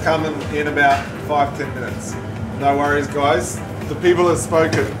 Fire's coming in about 5-10 minutes. No worries, guys. The people have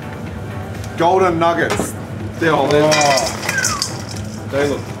spoken. Golden nuggets. They look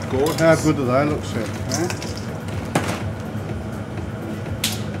gorgeous. How good do they look, Chef? Eh?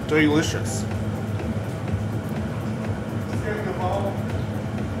 Delicious.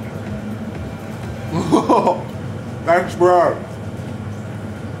 Thanks, bro.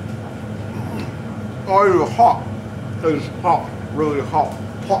 Oh, it's hot. It's hot. Really hot.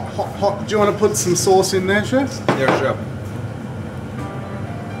 Hot. Do you want to put some sauce in there, Chef? Yeah, Chef.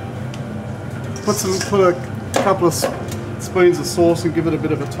 Put a couple of spoons of sauce and give it a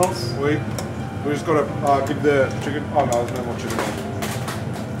bit of a toss. We just got to give the chicken. Oh no, there's no more chicken.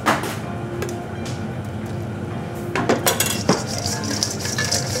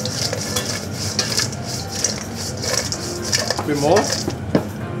 A bit more?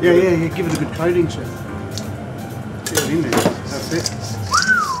 Yeah, give it a good coating, Chef. Get it in there. That's it.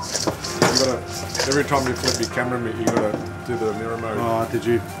 You gotta, every time you flip your camera, you gotta do the mirror mode. Oh, did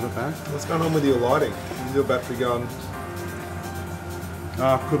you flip back? What's going on with your lighting? Is your battery going?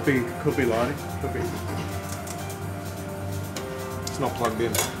 Could be lighting. Could be. It's not plugged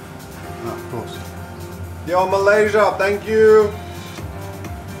in. Oh, of course. Yo, Malaysia, thank you.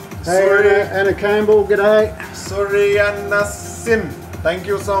 Hey, Anna Campbell, g'day. Sorry, Anna Sim. Thank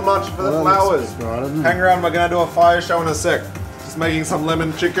you so much for the flowers. Right, Hang around, we're gonna do a fire show in a sec. Just making some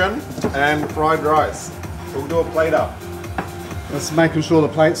lemon chicken and fried rice. We'll do a plate up. Just making sure the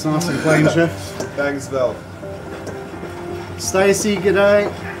plate's nice and clean, Chef. Thanks, Val. Stacey,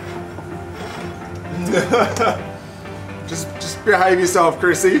 g'day. Just behave yourself,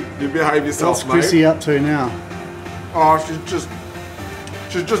 Chrissy. You behave yourself, What's mate. Chrissy up to now? Oh,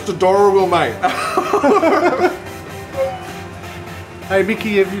 she's just adorable, mate. Hey,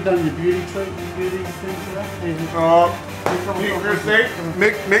 Mickey, have you done your beauty thing today? Chrissy,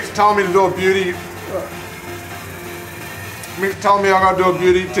 Mick's telling me to do a beauty. Mick's telling me I gotta do a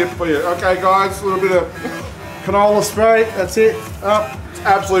beauty tip for you. Okay, guys, a little bit of Canola spray, that's it. Up. It's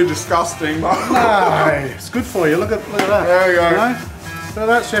absolutely disgusting. No, it's good for you. Look at that. There you go. You know? Look at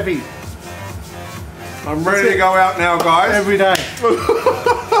that, Chefy. I'm ready to go out now, guys. Every day.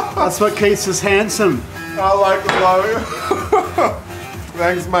 That's what keeps us handsome. I like the logo.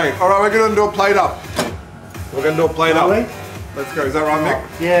 Thanks, mate. All right, we're gonna do a plate up. We're gonna do a plate up. We? Let's go. Is that right, Mick?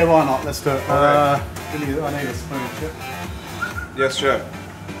 Yeah, why not? Let's do it. Okay. I need a spoon, Chef. Yes, sure.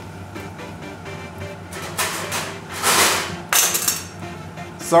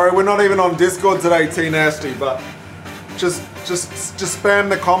 Sorry, we're not even on Discord today, T Nasty, but just spam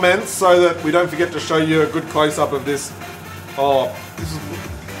the comments so that we don't forget to show you a good close-up of this. Oh, this is,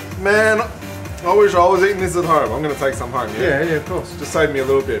 man, I wish I was eating this at home. I'm gonna take some home, yeah? Yeah, of course. Just save me a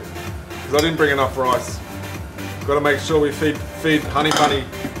little bit, because I didn't bring enough rice. Got to make sure we feed honey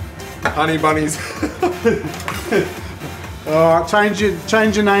bunnies. Alright, change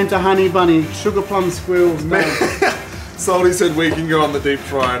your name to Honey Bunny. Sugar Plum Squirrels. Man. Salty said we can go on the deep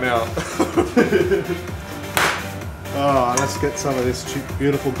fryer now. Oh, let's get some of this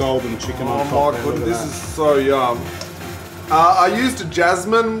beautiful golden chicken on top. Oh my goodness, this is so yum. I used a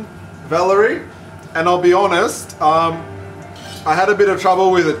jasmine Valerie, and I'll be honest, I had a bit of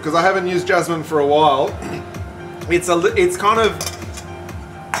trouble with it because I haven't used jasmine for a while. It's kind of,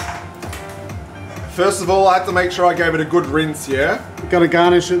 first of all, I had to make sure I gave it a good rinse, yeah? Got to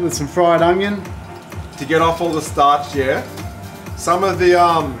garnish it with some fried onion. To get off all the starch, yeah? Some of the,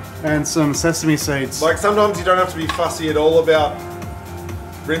 and some sesame seeds. like sometimes you don't have to be fussy at all about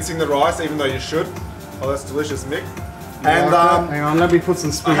rinsing the rice, even though you should. Oh, that's delicious, Mick. And hang on, let me put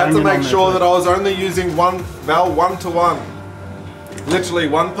some spring I had to onion on make there, sure please. that I was only using one to one. Literally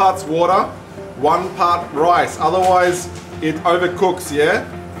 1 part's water, 1 part rice. Otherwise, it overcooks, yeah?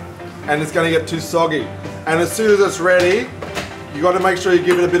 And it's gonna get too soggy. And as soon as it's ready, you got to make sure you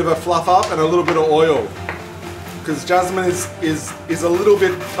give it a bit of a fluff up and a little bit of oil, because jasmine is a little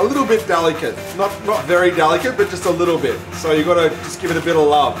bit delicate. Not very delicate, but just a little bit. So you got to just give it a bit of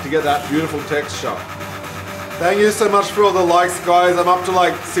love to get that beautiful texture. Thank you so much for all the likes, guys. I'm up to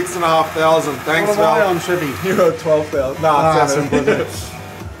like 6,500. Thanks, What am I Val. on, Chevy? You're at 12,000. Nah, 7.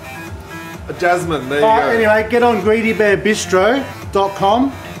 Jasmine, there you go. Anyway, get on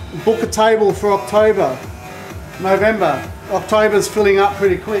greedybearbistro.com. Book a table for October, November. October's filling up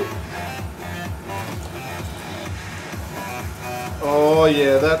pretty quick. Oh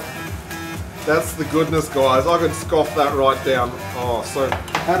yeah, that's the goodness, guys. I could scoff that right down. Oh, so.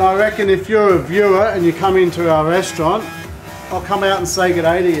 And I reckon if you're a viewer and you come into our restaurant, I'll come out and say good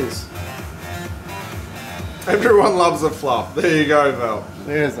day to you. Everyone loves a fluff. There you go, Val.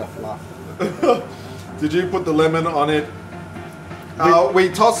 There's a fluff. Did you put the lemon on it? We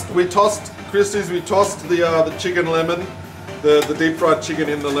tossed Christie's. We tossed the chicken lemon, the deep fried chicken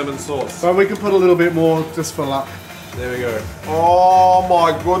in the lemon sauce. But we can put a little bit more just for luck. There we go. Oh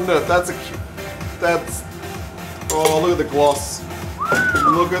my goodness, oh, look at the gloss.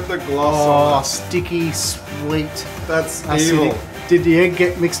 Look at the gloss on that. Sticky, sweet. That's Acidic. evil. Did the egg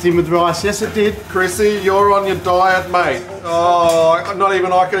get mixed in with rice? Yes, it did. Chrissy, you're on your diet, mate. Oh, not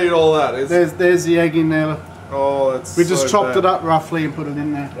even I can eat all that. There's the egg in there. Oh, it's We just so chopped bad. it up roughly and put it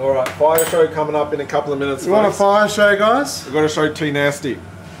in there. All right, fire show coming up in a couple of minutes. You want a folks. fire show, guys? We've got to show T Nasty.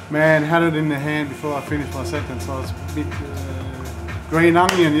 Man, had it in the hand before I finished my sentence. I was a bit green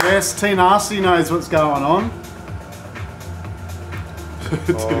onion. Yes, T Nasty knows what's going on.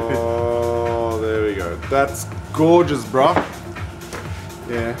 Oh, there we go. That's gorgeous, bruh.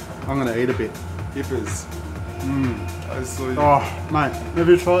 Yeah, I'm gonna eat a bit. Ippers. I saw you. Oh, mate, have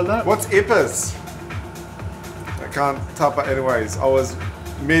you tried that? What's Ippers? I can't type it anyways. I was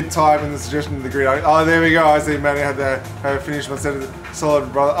mid-type in the suggestion of the green onion. Oh, there we go. I see, man. I had to have finished my sentence. Solid,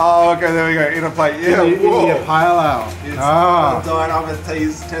 brother. Oh, okay, there we go. In a plate. Yeah, in your pale ale. It's I'm a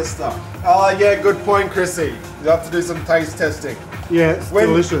taste tester. Oh, yeah, good point, Chrissy. You have to do some taste testing. Yeah, it's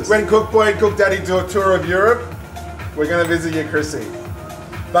delicious. When Cook Boy and Cook Daddy do a tour of Europe, we're going to visit you, Chrissy.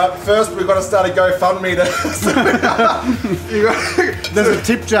 But first, we've got to start a GoFundMe to... There's a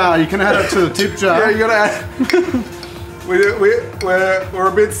tip jar. You can add it to the tip jar. Yeah, you got to add... we're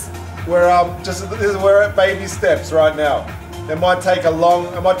a bit... We're at baby steps right now. It might take a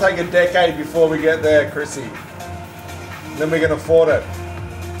decade before we get there, Chrissy. Then we can afford it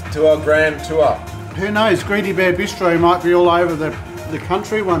to our grand tour. Who knows? Greedy Bear Bistro might be all over the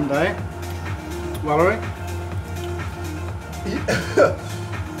country one day. Valerie?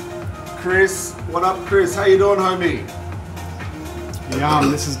 Chris, what up, Chris? How you doing, homie?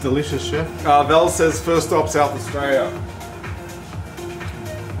 Yum, this is delicious, chef. Val says first stop South Australia.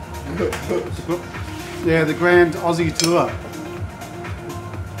 Yeah, the grand Aussie tour.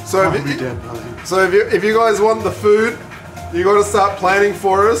 So, if you guys want the food, you got to start planning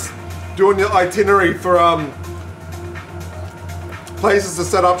for us, doing your itinerary for places to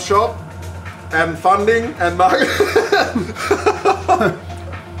set up shop, and funding and market.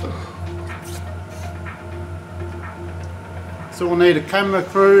 So we'll need a camera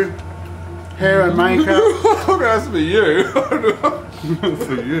crew, hair and makeup. That's for you.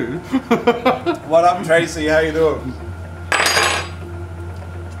 For you. What up, Tracy? How you doing?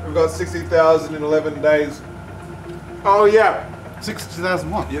 We've got 60,000 in 11 days. Oh yeah.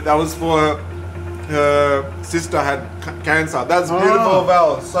 60,001. Yeah, that was for her sister had cancer. That's beautiful,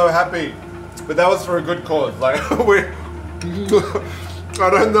 Val. So happy. But that was for a good cause. Like I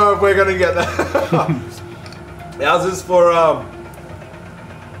don't know if we're gonna get that. Ours is for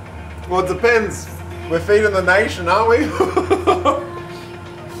well, it depends. We're feeding the nation, aren't we?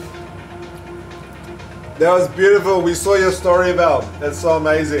 That was beautiful. We saw your story, Val. That's so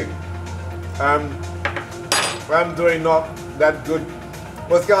amazing. I'm doing not that good.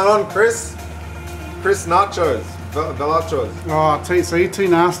 What's going on, Chris? Chris Nachos. Velachos. Oh, so T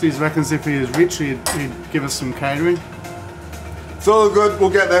Nasties reckons if he was rich, he'd give us some catering. It's all good.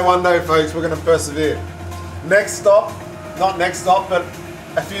 We'll get there one day, folks. We're going to persevere. Next stop, not next stop, but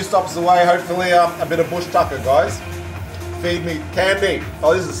a few stops away, hopefully a bit of bush tucker, guys. Feed me candy.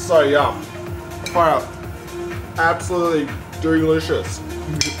 Oh, this is so yum. Fire up. Absolutely delicious.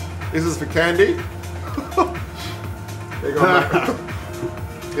 This is for candy. Here you go, mate.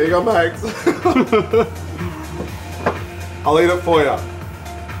 Here you go, mates. I'll eat it for you.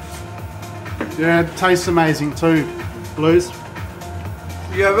 Yeah, it tastes amazing too, Blues.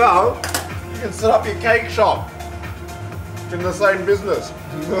 Yeah, well, you can set up your cake shop in the same business.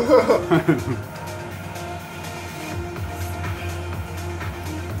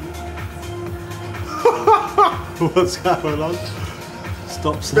 What's going on?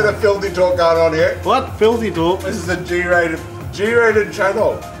 Stop. Bit of filthy talk going on here. What? Filthy talk? This is a G-rated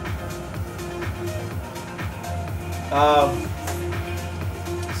channel.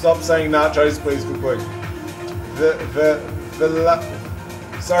 Stop saying nachos, please, quick.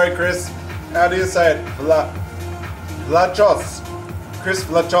 Sorry, Chris. How do you say it? Vlachos. Chris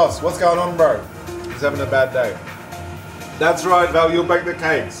Vlachos. What's going on, bro? He's having a bad day. That's right, Val. You'll bake the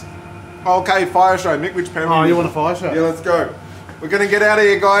cakes. Okay, fire show. Mick, which pen? Oh, you want a fire show? Yeah, let's go. We're gonna get out of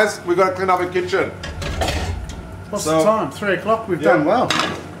here, guys. We've got to clean up the kitchen. What's the time? 3 o'clock. We've done well.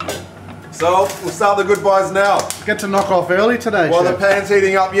 So we'll start the goodbyes now. Get to knock off early today, While Chef. the pan's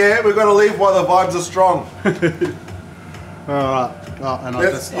heating up, yeah, we've got to leave while the vibes are strong. Alright. Oh, and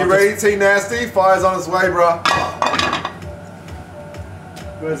You ready, T Nasty? Fire's on its way, bro.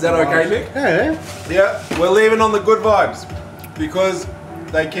 Is that okay, Nick? Yeah. Yeah, we're leaving on the good vibes because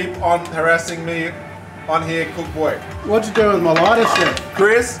they keep on harassing me on here, Cook Boy. What'd you do with my lighter, Chef?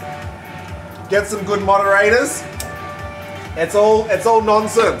 Chris, get some good moderators. It's all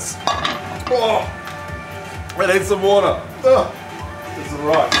nonsense. Oh, we need some water. Oh, get some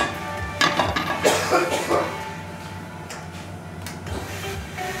rice.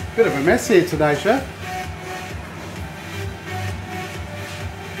 Bit of a mess here today, Chef.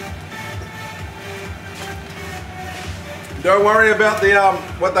 Don't worry about the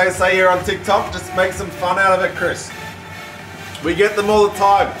what they say here on TikTok. Just make some fun out of it, Chris. We get them all the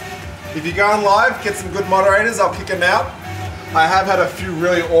time. If you go on live, get some good moderators. I'll kick them out. I have had a few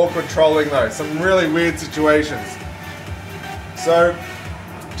really awkward trolling though. Some really weird situations. So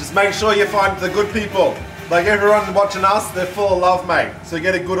just make sure you find the good people. Like everyone watching us, they're full of love, mate. So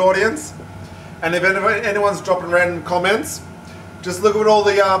get a good audience. And if anyone's dropping random comments, just look at what all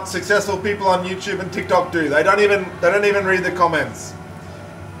the successful people on YouTube and TikTok do. They don't even read the comments.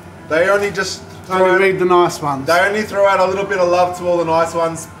 They only just read the nice ones. They only throw out a little bit of love to all the nice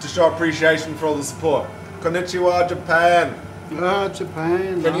ones to show appreciation for all the support. Konnichiwa, Japan. Ah,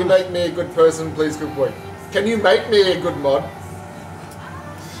 Japan. Can you make me a good person, please, good boy? Can you make me a good mod?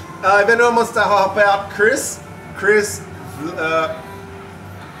 If anyone wants to help out Chris,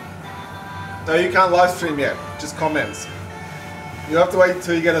 no, you can't live stream yet, just comments. You'll have to wait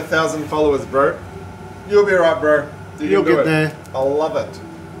until you get 1,000 followers, bro. You'll be alright, bro. You'll get there. I love it.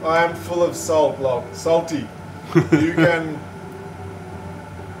 I am full of salt, love. Salty. You can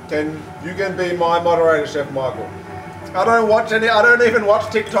be my moderator, Chef Michael. I don't even watch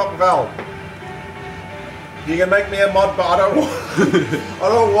TikTok, Val. You can make me a mod, but I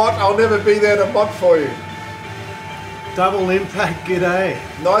don't watch. I'll never be there to mod for you. Double Impact, g'day.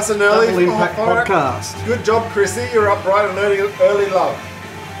 Nice and early. Double Impact podcast. Good job, Chrissy. You're up bright and early, love.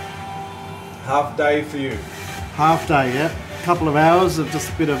 Half day for you. Half day, yeah. Couple of hours of just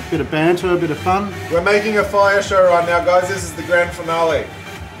a bit of banter, a bit of fun. We're making a fire show right now, guys. This is the grand finale.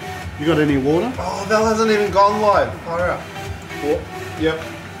 You got any water? Oh, Val hasn't even gone live. Fire up. Oh, yep.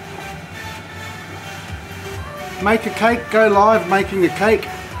 Make a cake. Go live making a cake.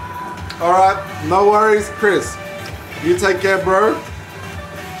 All right. No worries, Chris. You take care, bro.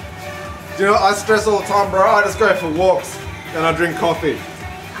 Do you know, I stress all the time, bro. I just go for walks and I drink coffee.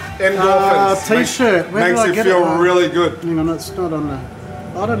 Endorphins. T-shirt. Makes you feel really good. Hang on, it's not on the...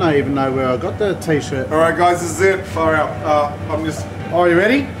 I don't even know where I got the T-shirt. All right, guys, this is it. Fire out. I'm just... Are you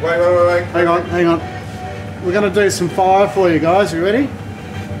ready? Wait. Hang on. We're going to do some fire for you guys. You ready?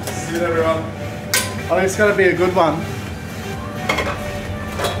 See you, everyone. I think it's going to be a good one.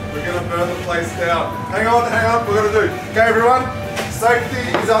 We're going to burn the place down. Hang on. We're going to do. Okay, everyone. Safety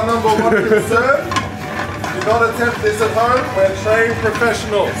is our number one concern. Do not attempt this at home. We're trained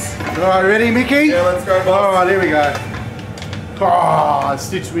professionals. All right, ready, Mickey? Yeah, let's go, boss. All right, here we go. Oh, it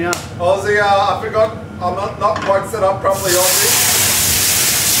stitched me up. Aussie, I forgot. I'm not quite set up properly, Aussie.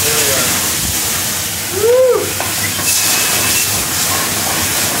 There we go. Woo!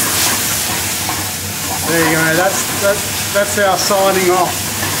 There you go. That's our signing off.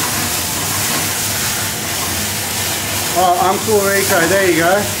 Oh, Uncle Rico, there you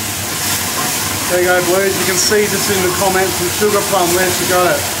go. There you go, Blues. You can see just in the comments from Sugar Plum where she got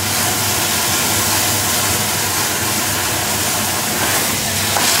it.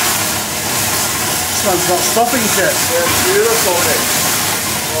 This one's not stopping yet. Yeah, beautiful, Nick.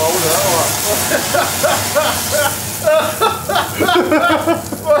 Oh, look at that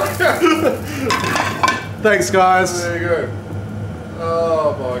one. Thanks, guys. There you go.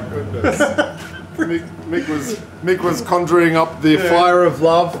 Oh my goodness. Mick was conjuring up the fire of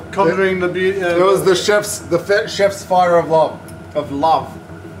love. Conjuring the beauty. It was the chef's fire of love.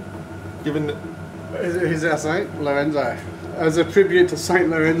 Given. He's our Saint Lorenzo. As a tribute to Saint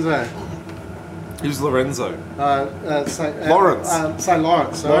Lorenzo. Who's Lorenzo? Lawrence. Saint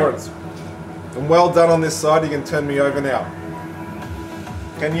Lawrence. Sorry. Lawrence. And well done on this side. You can turn me over now.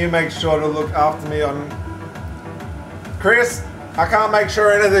 Can you make sure to look after me on Chris? I can't make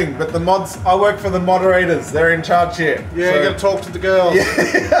sure anything, but the mods, I work for the moderators. They're in charge here. Yeah, so. you gotta talk to the girls.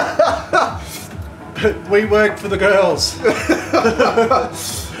 Yeah. We work for the girls.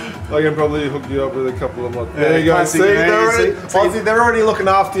 I can probably hook you up with a couple of mods. Yeah, there you go. See, they're already looking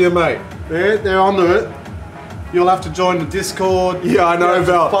after you, mate. They're onto it. You'll have to join the Discord. Yeah, I know,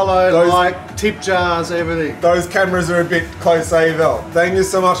 Val. Follow, like, tip jars, everything. Those cameras are a bit close, eh, Val? Thank you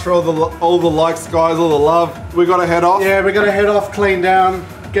so much for all the likes, guys, all the love. We gotta head off. Yeah, we gotta head off, clean down,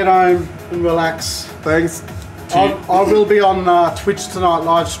 get home, and relax. Thanks. I will be on Twitch tonight,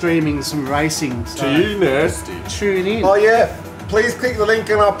 live streaming some racing. So Too nasty. tune in. Oh yeah, please click the link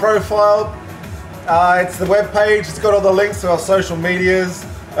in our profile. It's the webpage. It's got all the links to our social medias,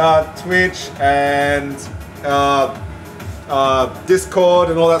 Twitch and Discord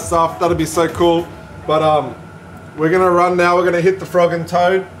and all that stuff. That'll be so cool. But we're gonna run now. We're gonna hit the Frog and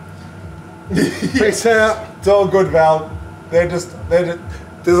Toad. Peace out. It's all good, Val. There's a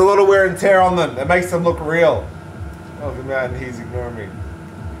lot of wear and tear on them. It makes them look real. Oh man, he's ignoring me.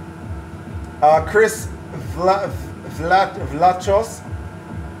 Chris Vlachos,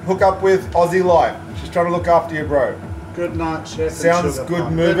 hook up with Aussie Life. She's trying to look after you, bro. Good night, Chef. Sounds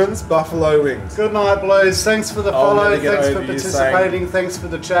good movins, buffalo wings. Good night, Blues. Thanks for the follow. Thanks for over you participating. Thanks for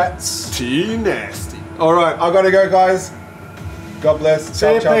the chats. Too nasty. Alright, I gotta go, guys. God bless.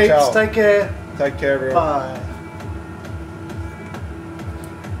 See you, peeps. Take care. Take care, everyone. Bye.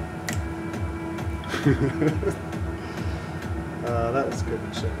 That was good,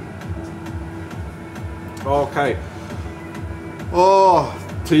 Chef. Okay. Oh,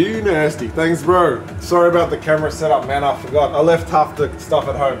 too nasty. Thanks, bro. Sorry about the camera setup, man. I forgot. I left half the stuff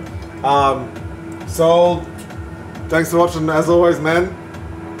at home. So, thanks for watching as always, man.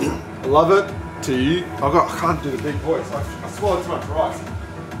 I love it. To you. I can't do the big voice. I swallowed too much rice.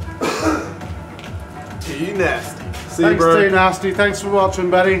 Too nasty. See you, bro. Thanks, Too Nasty. Thanks for watching,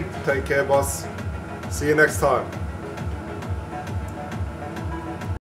 buddy. Take care, boss. See you next time.